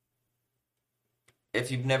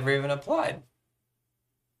if you've never even applied?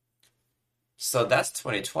 So that's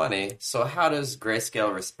 2020. So how does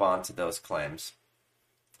Grayscale respond to those claims?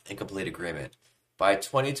 In complete agreement. By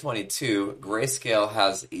 2022, Grayscale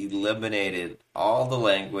has eliminated all the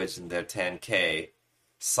language in their 10K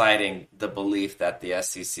citing the belief that the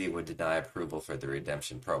SEC would deny approval for the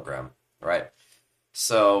redemption program, right?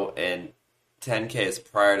 So in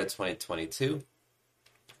 10Ks prior to 2022,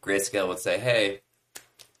 Grayscale would say, hey,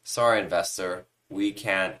 sorry, investor, we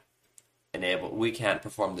can't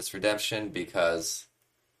perform this redemption because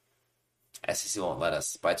SEC won't let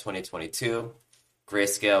us. By 2022,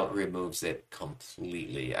 Grayscale removes it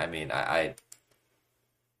completely. I mean,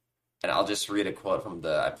 and I'll just read a quote from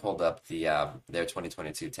I pulled up their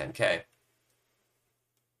 2022 10K.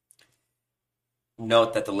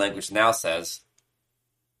 Note that the language now says,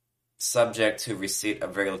 subject to receipt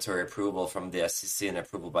of regulatory approval from the SEC and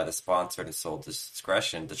approval by the sponsor and sole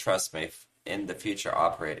discretion, the trust may in the future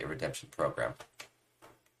operate a redemption program.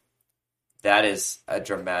 That is a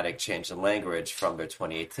dramatic change in language from their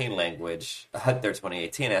 2018 language, their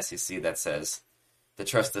 2018 SEC that says, the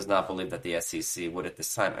trust does not believe that the SEC would at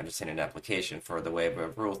this time entertain an application for the waiver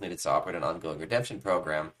of rules needed to operate an ongoing redemption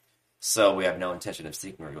program, so we have no intention of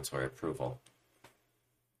seeking regulatory approval.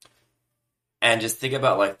 And just think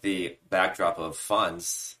about like the backdrop of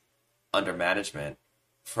funds under management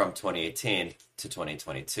from 2018 to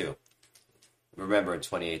 2022. Remember, in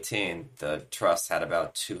 2018, the trust had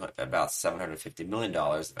about $750 million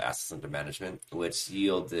of assets under management, which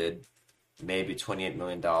yielded maybe $28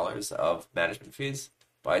 million of management fees.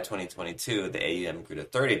 By 2022, the AUM grew to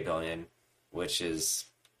 $30 billion, which is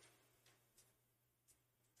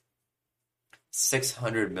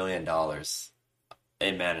 $600 million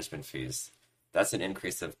in management fees. That's an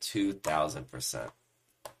increase of 2,000%.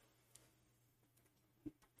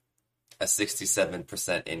 A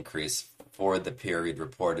 67% increase for the period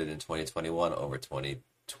reported in 2021 over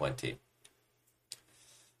 2020.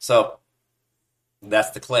 So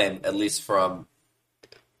that's the claim, at least from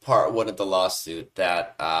part one of the lawsuit,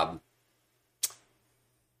 that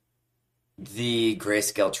the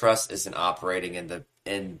Grayscale Trust isn't operating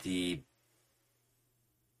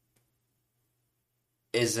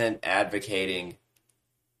isn't advocating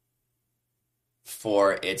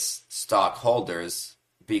for its stockholders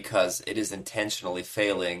because it is intentionally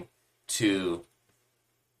failing to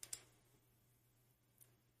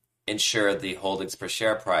ensure the holdings per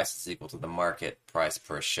share price is equal to the market price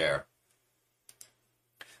per share.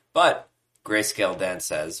 But Grayscale then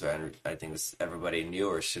says, and I think everybody knew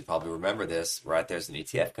or should probably remember this, right? There's an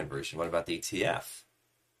ETF conversion. What about the ETF?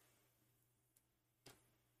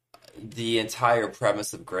 The entire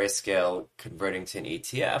premise of Grayscale converting to an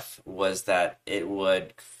ETF was that it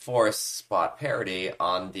would force spot parity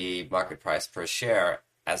on the market price per share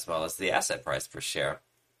as well as the asset price per share.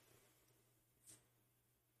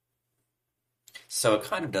 So it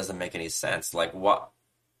kind of doesn't make any sense. Like,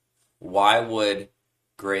 why would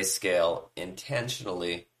Grayscale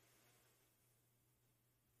intentionally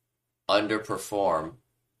underperform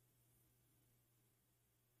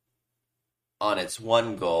on its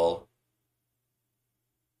one goal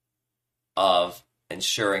of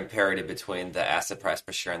ensuring parity between the asset price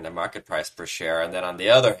per share and the market price per share, and then on the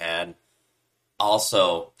other hand,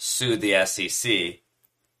 also sue the SEC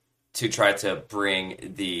to try to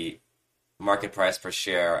bring the market price per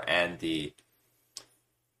share and the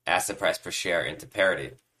asset price per share into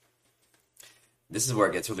parity? This is where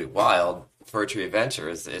it gets really wild. Virtue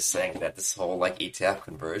Ventures is saying that this whole ETF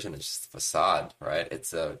conversion is just a facade, right?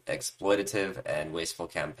 It's a exploitative and wasteful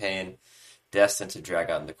campaign destined to drag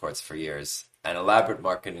out in the courts for years. An elaborate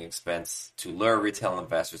marketing expense to lure retail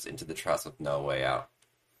investors into the trust with no way out.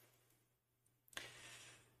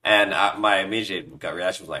 And my immediate gut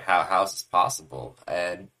reaction was like, how is this possible?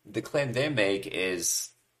 And the claim they make is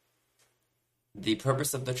the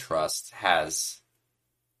purpose of the trust has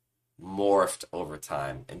morphed over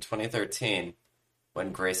time. In 2013,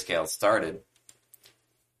 when Grayscale started,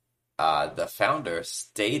 the founder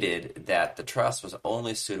stated that the trust was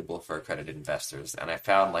only suitable for accredited investors. And I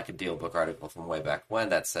found a Deal Book article from way back when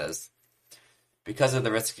that says, I'm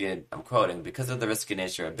quoting, because of the risky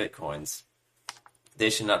nature of Bitcoins, they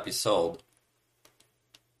should not be sold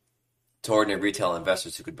to ordinary retail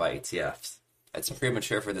investors who could buy ETFs. It's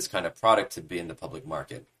premature for this kind of product to be in the public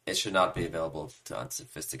market. It should not be available to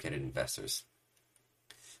unsophisticated investors.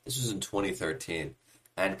 This was in 2013.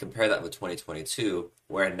 And compare that with 2022,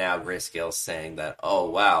 where now Grayscale is saying that, oh,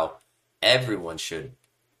 wow, everyone should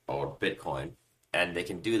own Bitcoin, and they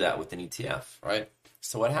can do that with an ETF, right?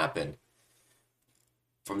 So what happened?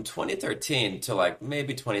 From 2013 to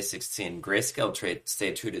maybe 2016, Grayscale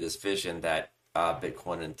stayed true to this vision that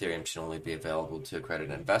Bitcoin and Ethereum should only be available to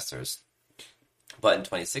accredited investors. But in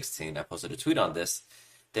 2016, I posted a tweet on this.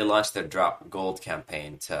 They launched their Drop Gold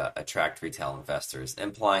campaign to attract retail investors,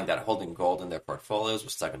 implying that holding gold in their portfolios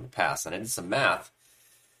was stuck in the past. And I did some math,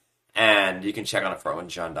 and you can check on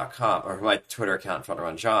frontrunjohn.com or my Twitter account,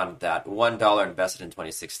 frontrunjohn, that $1 invested in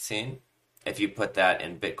 2016, if you put that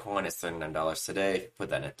in Bitcoin, it's $39 today. If you put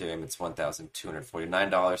that in Ethereum, it's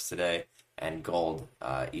 $1,249 today. And gold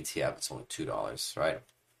ETF, it's only $2, right?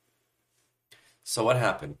 So what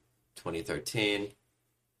happened? 2013,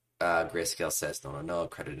 Grayscale says, no,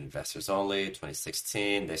 accredited investors only.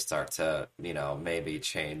 2016, they start to, maybe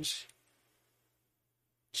change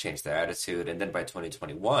their attitude. And then by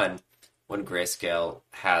 2021, when Grayscale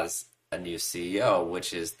has a new CEO,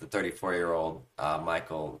 which is the 34-year-old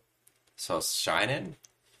Michael Soshinen,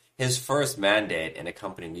 his first mandate in a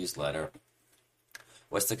company newsletter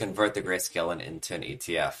was to convert the Grayscale into an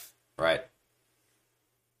ETF, right?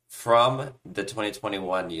 From the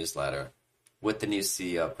 2021 newsletter, with the new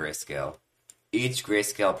CEO of Grayscale, each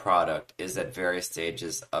Grayscale product is at various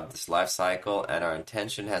stages of this life cycle, and our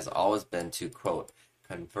intention has always been to, quote,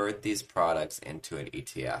 convert these products into an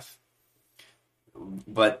ETF.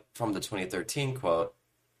 But from the 2013 quote,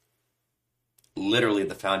 literally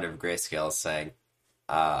the founder of Grayscale is saying,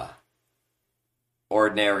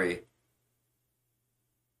 ordinary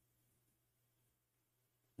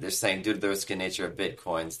They're saying due to the risky nature of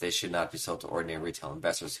Bitcoins, they should not be sold to ordinary retail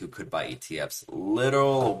investors who could buy ETFs.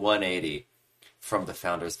 Literal 180 from the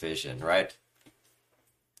founder's vision, right?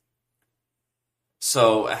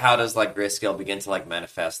 So how does like Grayscale begin to like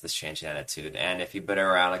manifest this change in attitude? And if you've been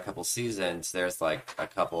around a couple seasons, there's like a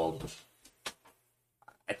couple,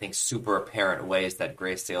 I think, super apparent ways that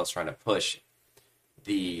Grayscale is trying to push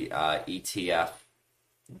the ETF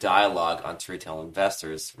dialogue onto retail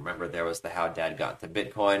investors. Remember, there was the How Dad Got into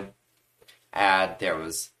Bitcoin ad. There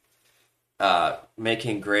was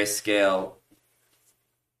making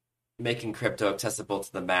crypto accessible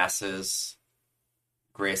to the masses.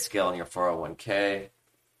 Grayscale in your 401k.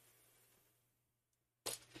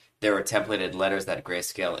 There were templated letters that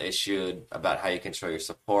Grayscale issued about how you can show your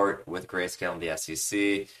support with Grayscale and the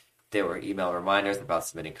SEC. There were email reminders about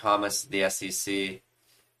submitting comments to the SEC.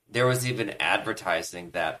 There was even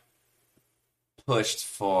advertising that pushed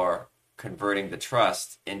for converting the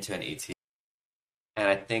trust into an ETF. And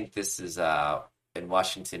I think this is in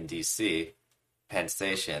Washington, D.C., Penn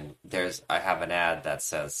Station. I have an ad that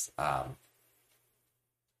says,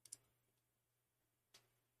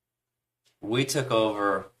 we took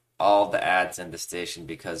over all the ads in the station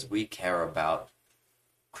because we care about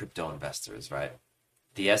crypto investors, right?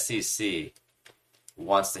 The SEC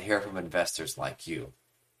wants to hear from investors like you.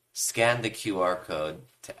 Scan the QR code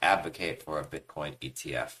to advocate for a Bitcoin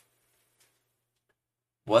ETF.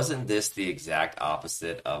 Wasn't this the exact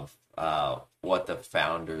opposite of what the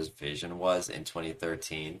founder's vision was in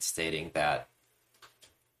 2013, stating that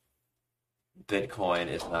Bitcoin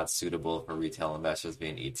is not suitable for retail investors via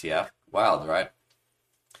an ETF? Wild, right?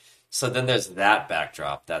 So then there's that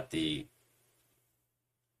backdrop that the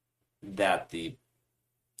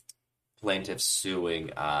plaintiffs suing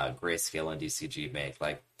Grayscale and DCG make.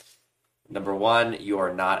 Like, number one, you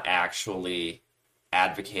are not actually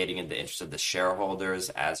advocating in the interest of the shareholders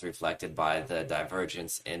as reflected by the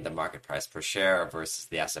divergence in the market price per share versus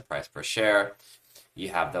the asset price per share. You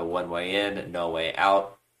have the one way in, no way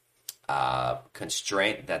out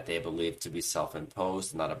constraint that they believe to be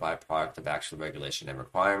self-imposed, not a byproduct of actual regulation and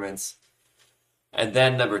requirements. And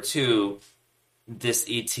then number two, this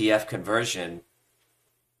ETF conversion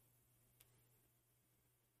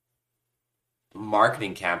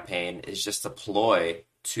marketing campaign is just a ploy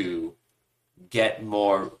to get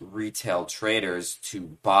more retail traders to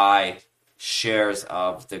buy shares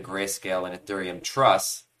of the Grayscale and Ethereum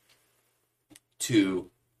trusts,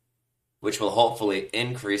 which will hopefully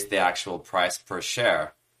increase the actual price per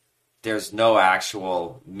share. There's no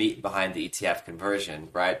actual meat behind the ETF conversion,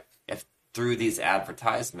 right? If through these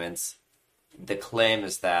advertisements, the claim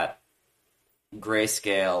is that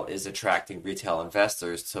Grayscale is attracting retail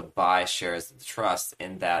investors to buy shares of the trust,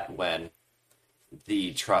 in that when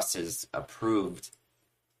the trust is approved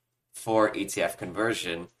for ETF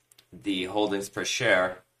conversion, the holdings per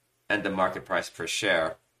share and the market price per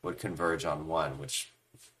share would converge on one, which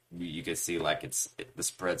you can see like the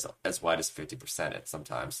spread's as wide as 50% at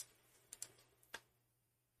sometimes.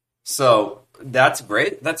 So that's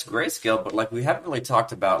great. That's Grayscale, but like we haven't really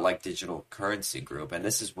talked about like Digital Currency Group, and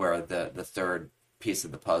this is where the third piece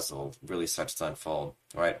of the puzzle really starts to unfold,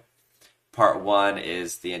 right? Part one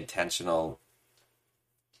is the intentional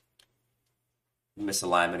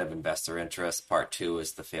misalignment of investor interest. Part two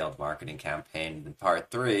is the failed marketing campaign. And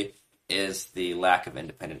part three is the lack of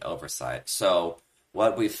independent oversight. So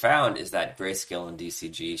what we found is that Grayscale and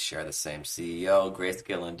DCG share the same CEO.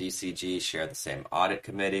 Grayscale and DCG share the same audit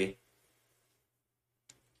committee.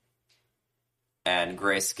 And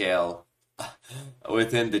Grayscale,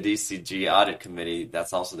 within the DCG audit committee,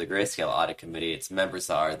 that's also the Grayscale audit committee. Its members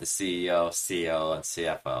are the CEO, CEO, and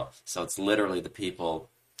CFO. So it's literally the people.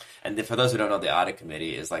 And for those who don't know, the audit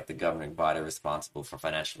committee is like the governing body responsible for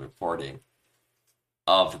financial reporting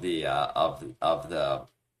of the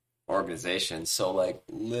organization. So like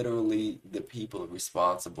literally the people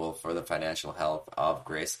responsible for the financial health of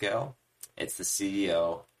Grayscale, it's the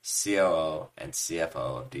CEO, COO, and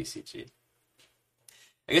CFO of DCG.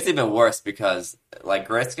 I guess even worse because like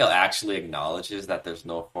Grayscale actually acknowledges that there's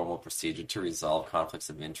no formal procedure to resolve conflicts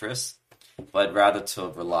of interest, but rather to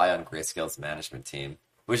rely on Grayscale's management team,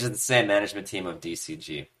 which is the same management team of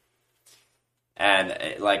DCG.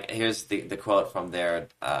 And like here's the quote from their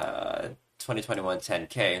 2021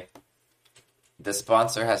 10K. The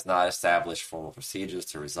sponsor has not established formal procedures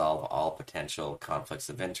to resolve all potential conflicts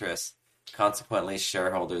of interest. Consequently,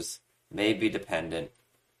 shareholders may be dependent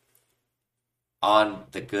on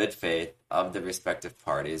the good faith of the respective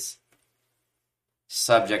parties,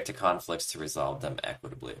 subject to conflicts to resolve them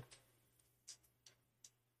equitably.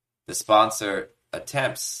 The sponsor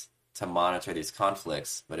attempts to monitor these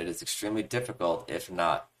conflicts, but it is extremely difficult, if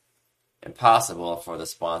not impossible for the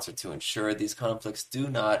sponsor to ensure these conflicts do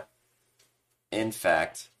not, in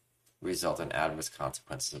fact, result in adverse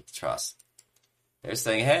consequences of the trust. They're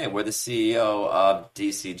saying, hey, we're the CEO of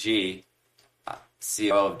DCG,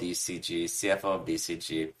 COO of DCG, CFO of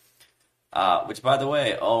DCG, which, by the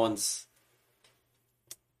way, owns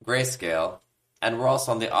Grayscale, and we're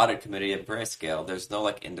also on the audit committee of Grayscale. There's no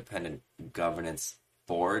independent governance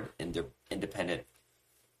board, independent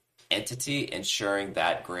entity ensuring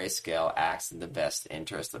that Grayscale acts in the best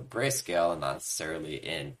interest of Grayscale and not necessarily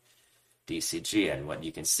in DCG. And what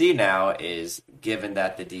you can see now is, given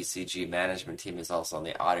that the DCG management team is also on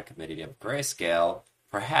the audit committee of Grayscale,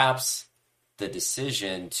 perhaps the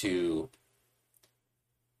decision to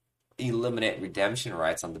eliminate redemption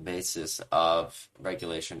rights on the basis of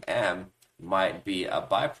Regulation M might be a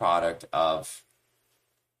byproduct of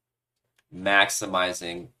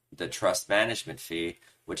maximizing the trust management fee,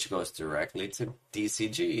 which goes directly to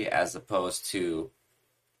DCG, as opposed to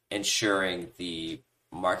ensuring the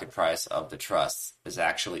market price of the trust is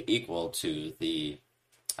actually equal to the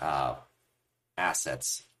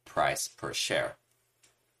assets price per share.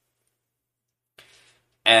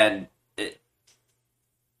 And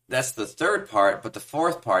that's the third part, but the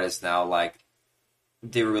fourth part is now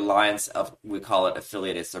the reliance of, we call it,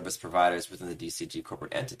 affiliated service providers within the DCG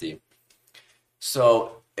corporate entity.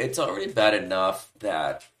 So it's already bad enough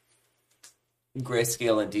that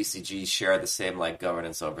Grayscale and DCG share the same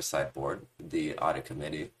governance oversight board, the audit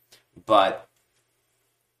committee. But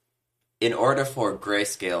in order for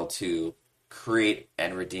Grayscale to create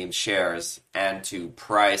and redeem shares and to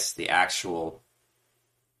price the actual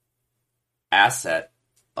asset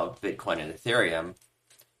of Bitcoin and Ethereum,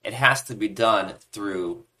 it has to be done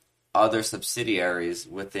through other subsidiaries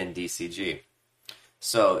within DCG.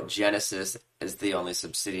 So Genesis is the only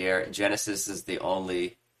subsidiary. Genesis is the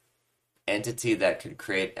only entity that can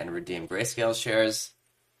create and redeem Grayscale shares.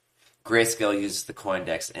 Grayscale uses the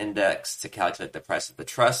CoinDex index to calculate the price of the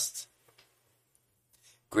trust.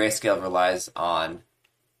 Grayscale relies on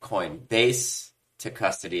Coinbase to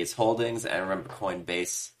custody its holdings. And remember,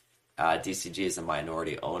 Coinbase, DCG is a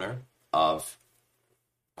minority owner of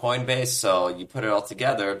Coinbase. So you put it all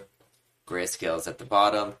together, Grayscale is at the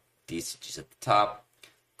bottom, DCG is at the top.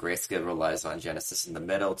 Grayscale relies on Genesis in the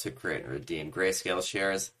middle to create and redeem Grayscale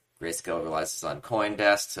shares. Grayscale relies on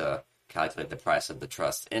CoinDesk to calculate the price of the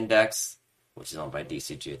trust index, which is owned by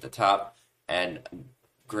DCG at the top. And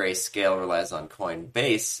Grayscale relies on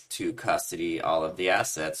Coinbase to custody all of the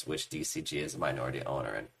assets, which DCG is a minority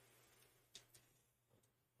owner in.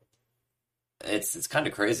 It's kind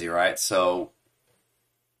of crazy, right? So,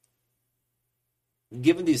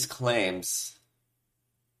 given these claims,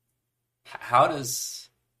 how does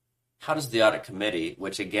the audit committee,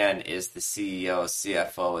 which again is the CEO,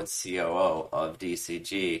 CFO, and COO of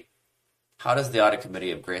DCG, how does the audit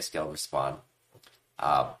committee of Grayscale respond?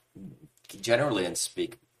 Generally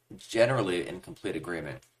in complete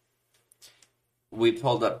agreement. We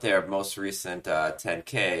pulled up their most recent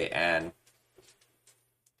 10K, and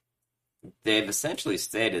they've essentially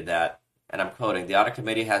stated that, and I'm quoting, the audit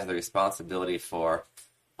committee has the responsibility for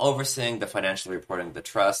overseeing the financial reporting of the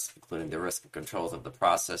trust, including the risk and controls of the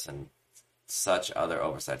process and such other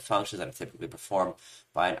oversight functions that are typically performed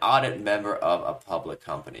by an audit member of a public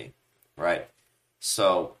company, right?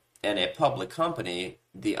 So in a public company,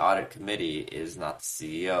 the audit committee is not the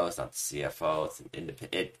CEO, it's not the CFO, it's an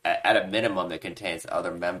independent. At a minimum, it contains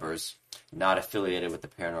other members not affiliated with the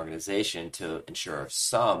parent organization to ensure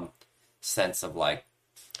some sense of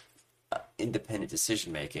independent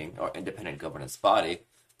decision making or independent governance body.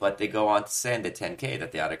 But they go on to say in the 10K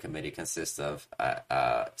that the audit committee consists of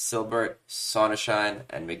Silbert, Sonnenschein,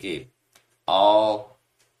 and McGee, all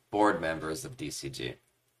board members of DCG.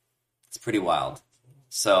 It's pretty wild.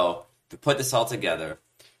 So to put this all together,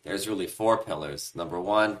 there's really four pillars. Number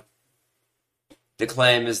one, the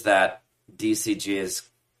claim is that Grayscale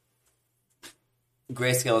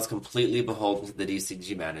is completely beholden to the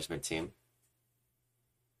DCG management team.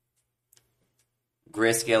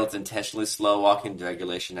 Grayscale is intentionally slow-walking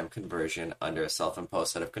deregulation and conversion under a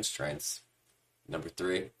self-imposed set of constraints. Number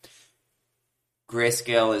three,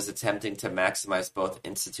 Grayscale is attempting to maximize both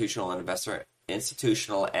institutional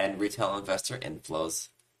and retail investor inflows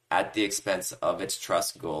at the expense of its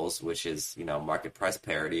trust goals, which is, market price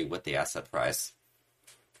parity with the asset price.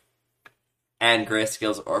 And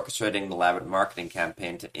Grayscale is orchestrating an elaborate marketing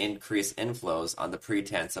campaign to increase inflows on the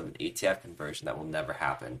pretense of an ETF conversion that will never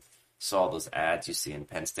happen. So all those ads you see in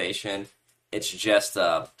Penn Station, it's just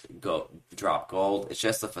drop gold. It's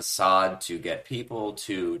just a facade to get people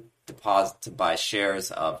to deposit, to buy shares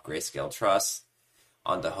of Grayscale Trust,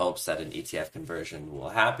 on the hopes that an ETF conversion will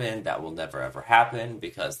happen. That will never ever happen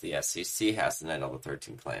because the SEC has denied all the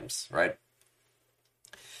 13 claims, right?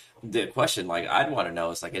 The question, like, I'd want to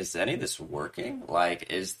know is, like, is any of this working?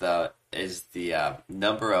 Like, is the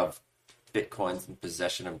number of Bitcoins in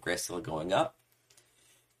possession of Grayscale going up?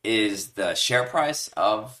 Is the share price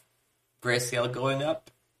of Grayscale going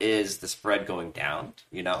up? Is the spread going down?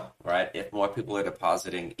 You know, right? If more people are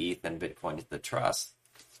depositing ETH and Bitcoin into the trust,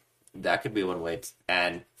 that could be one way.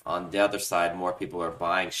 And on the other side, more people are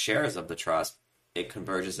buying shares of the trust. It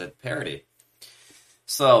converges at parity.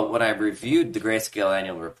 So when I reviewed the Grayscale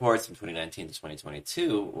annual reports from 2019 to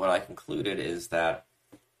 2022, what I concluded is that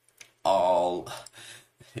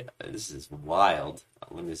this is wild.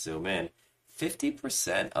 Let me zoom in.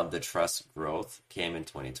 50% of the trust growth came in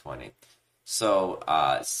 2020. So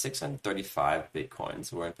 635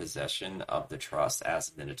 Bitcoins were in possession of the trust as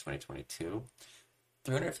of the end of 2022.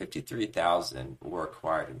 353,000 were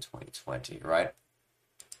acquired in 2020, right?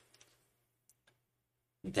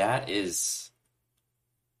 That is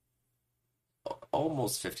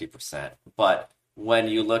almost 50%. But when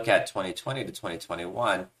you look at 2020 to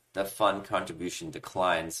 2021, the fund contribution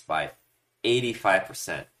declines by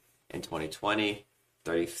 85%. In 2020,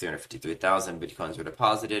 353,000 Bitcoins were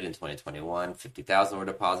deposited. In 2021, 50,000 were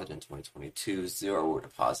deposited. In 2022, 0 were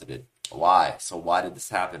deposited. Why? So why did this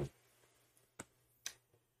happen?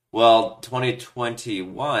 Well,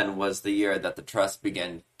 2021 was the year that the trust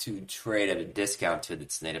began to trade at a discount to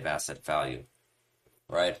its native asset value,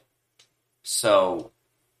 right? So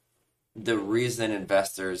the reason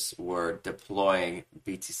investors were deploying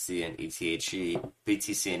BTC and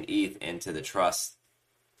BTC and ETH into the trust,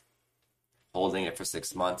 holding it for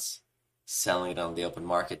 6 months, selling it on the open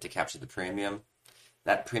market to capture the premium,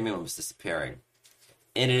 that premium was disappearing.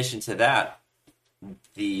 In addition to that,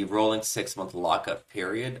 the rolling 6-month lockup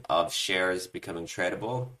period of shares becoming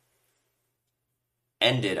tradable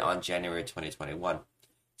ended on January 2021.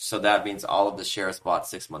 So that means all of the shares bought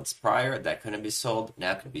 6 months prior that couldn't be sold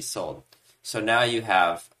now can be sold. So now you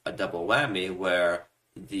have a double whammy where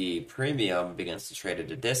the premium begins to trade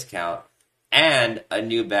at a discount and a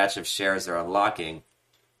new batch of shares are unlocking.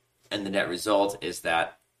 And the net result is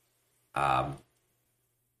that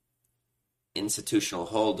institutional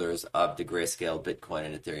holders of the Grayscale Bitcoin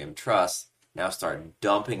and Ethereum Trust now start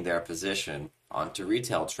dumping their position onto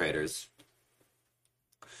retail traders,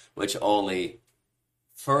 which only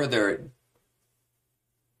further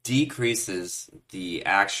decreases the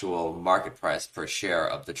actual market price per share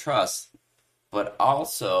of the trust, but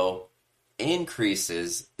also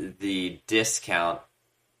increases the discount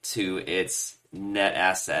to its net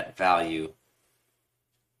asset value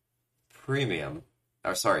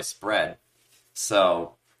spread.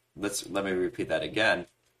 So let me repeat that again.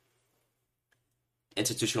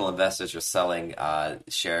 Institutional investors are selling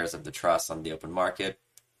shares of the trust on the open market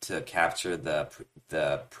to capture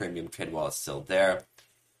the premium trade while it's still there.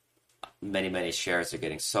 Many shares are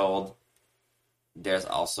getting sold. There's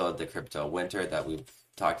also the crypto winter that we've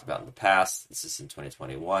talked about in the past. This is in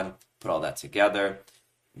 2021. Put all that together,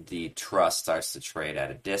 the trust starts to trade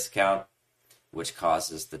at a discount, which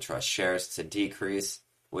causes the trust shares to decrease,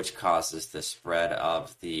 which causes the spread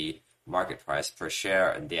of the market price per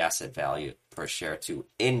share and the asset value per share to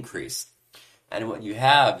increase. And what you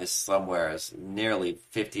have is somewhere nearly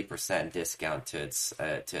 50% discount to its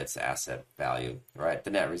asset value, right?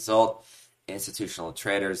 The net result, institutional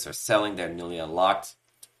traders are selling their newly unlocked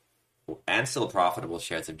and still profitable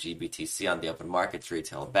shares of GBTC on the open market to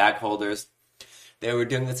retail bag holders. They were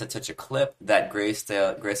doing this at such a clip that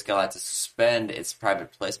Grayscale had to suspend its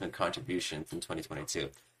private placement contributions in 2022.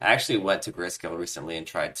 I actually went to Grayscale recently and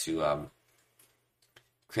tried to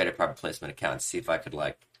create a private placement account and see if I could,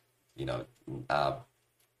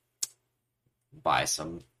 buy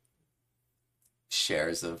some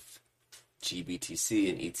shares of GBTC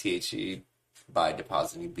and ETHE by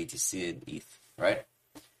depositing BTC and ETH, right?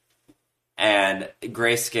 And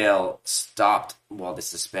Grayscale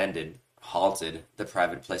halted the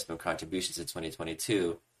private placement contributions in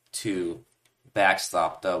 2022 to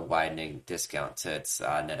backstop the widening discount to its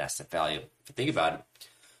net asset value. If you think about it,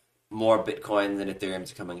 more Bitcoin than Ethereum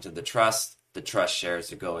is coming to the trust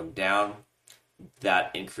shares are going down.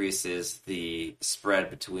 That increases the spread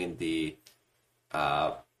between the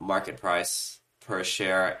market price per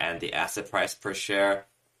share and the asset price per share,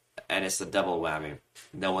 and it's a double whammy.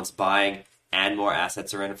 No one's buying and more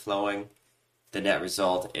assets are inflowing. The net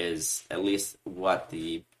result is, at least what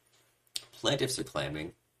the plaintiffs are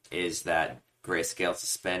claiming, is that Grayscale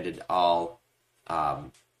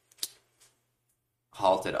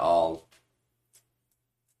halted all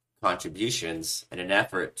contributions in an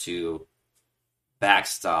effort to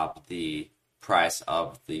backstop the price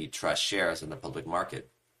of the trust shares in the public market.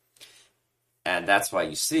 And that's why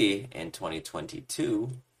you see in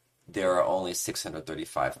 2022, there are only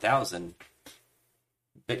 635,000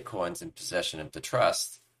 Bitcoins in possession of the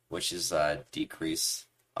trust, which is a decrease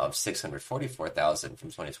of 644,000 from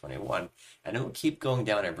 2021. And it will keep going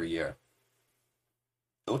down every year.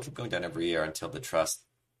 It will keep going down every year until the trust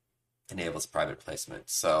enables private placement.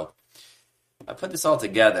 So I put this all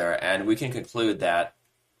together, and we can conclude that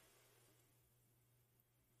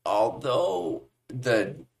although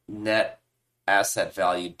the net asset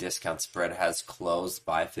value discount spread has closed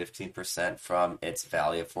by 15% from its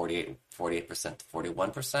value of 48% to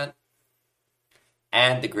 41%,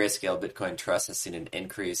 and the Grayscale Bitcoin Trust has seen an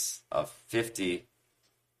increase of 51%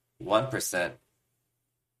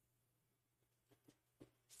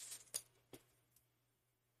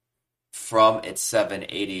 from its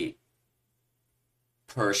 780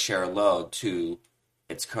 per share low to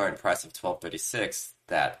its current price of 1236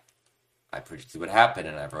 that I predicted would happen,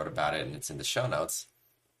 and I wrote about it, and it's in the show notes.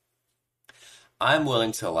 I'm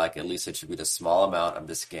willing to at least attribute a small amount of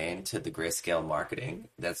this gain to the Grayscale marketing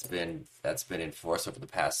that's been enforced over the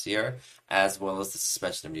past year, as well as the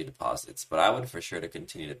suspension of new deposits. But I would for sure to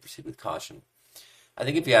continue to proceed with caution. I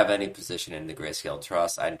think if you have any position in the Grayscale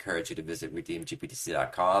Trust, I encourage you to visit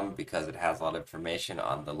redeemgptc.com because it has a lot of information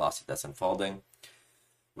on the lawsuit that's unfolding.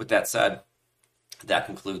 With that said, that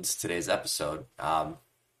concludes today's episode.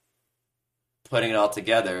 Putting it all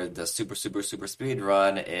together, the super speed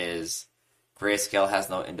run is Grayscale has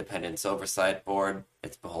no independence oversight board.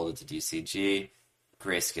 It's beholden to DCG.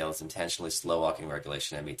 Grayscale is intentionally slow-walking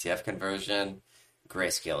regulation and ETF conversion.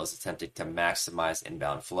 Grayscale is attempting to maximize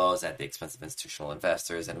inbound flows at the expense of institutional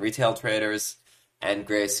investors and retail traders. And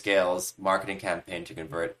Grayscale's marketing campaign to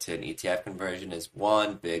convert to an ETF conversion is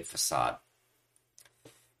one big facade.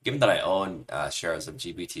 Given that I own shares of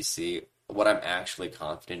GBTC, what I'm actually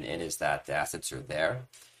confident in is that the assets are there,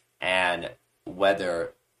 and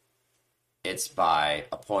whether it's by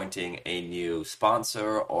appointing a new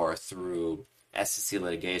sponsor or through SEC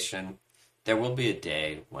litigation, there will be a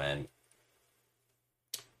day when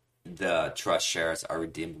the trust shares are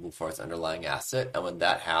redeemable for its underlying asset, and when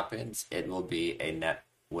that happens, it will be a net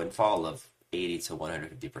windfall of 80 to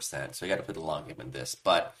 150%. So you got to put the long game in this,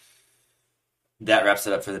 but that wraps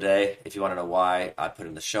it up for the day. If you want to know why, I put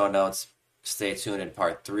in the show notes. Stay tuned in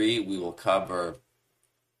part 3. We'll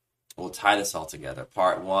tie this all together.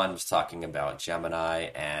 Part 1 was talking about Gemini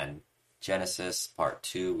and Genesis. Part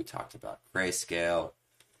 2, we talked about Grayscale.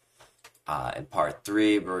 In part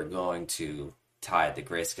 3, we're going to tie the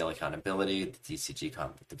Grayscale accountability, the DCG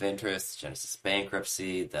conflict of interest, Genesis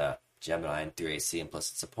bankruptcy, the Gemini and 3AC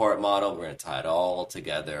implicit support model. We're going to tie it all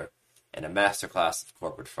together in a masterclass of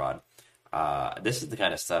corporate fraud. This is the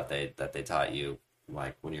kind of stuff that they taught you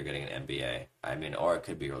when you're getting an MBA. I mean, or it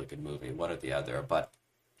could be a really good movie, one or the other. But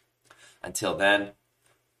until then,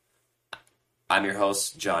 I'm your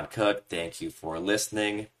host, John Cook. Thank you for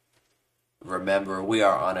listening. Remember, we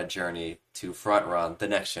are on a journey to front run the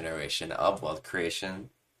next generation of wealth creation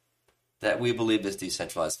that we believe is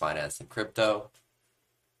decentralized finance and crypto.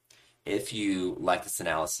 If you like this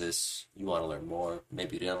analysis, you want to learn more,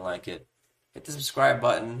 maybe you didn't like it, hit the subscribe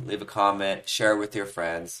button, leave a comment, share it with your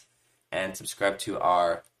friends, and subscribe to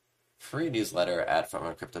our free newsletter at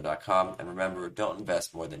frontrunnercrypto.com. And remember, don't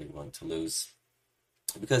invest more than you're willing to lose,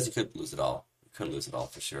 because you could lose it all. You could lose it all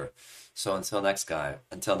for sure. So until next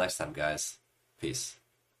time, guys, peace.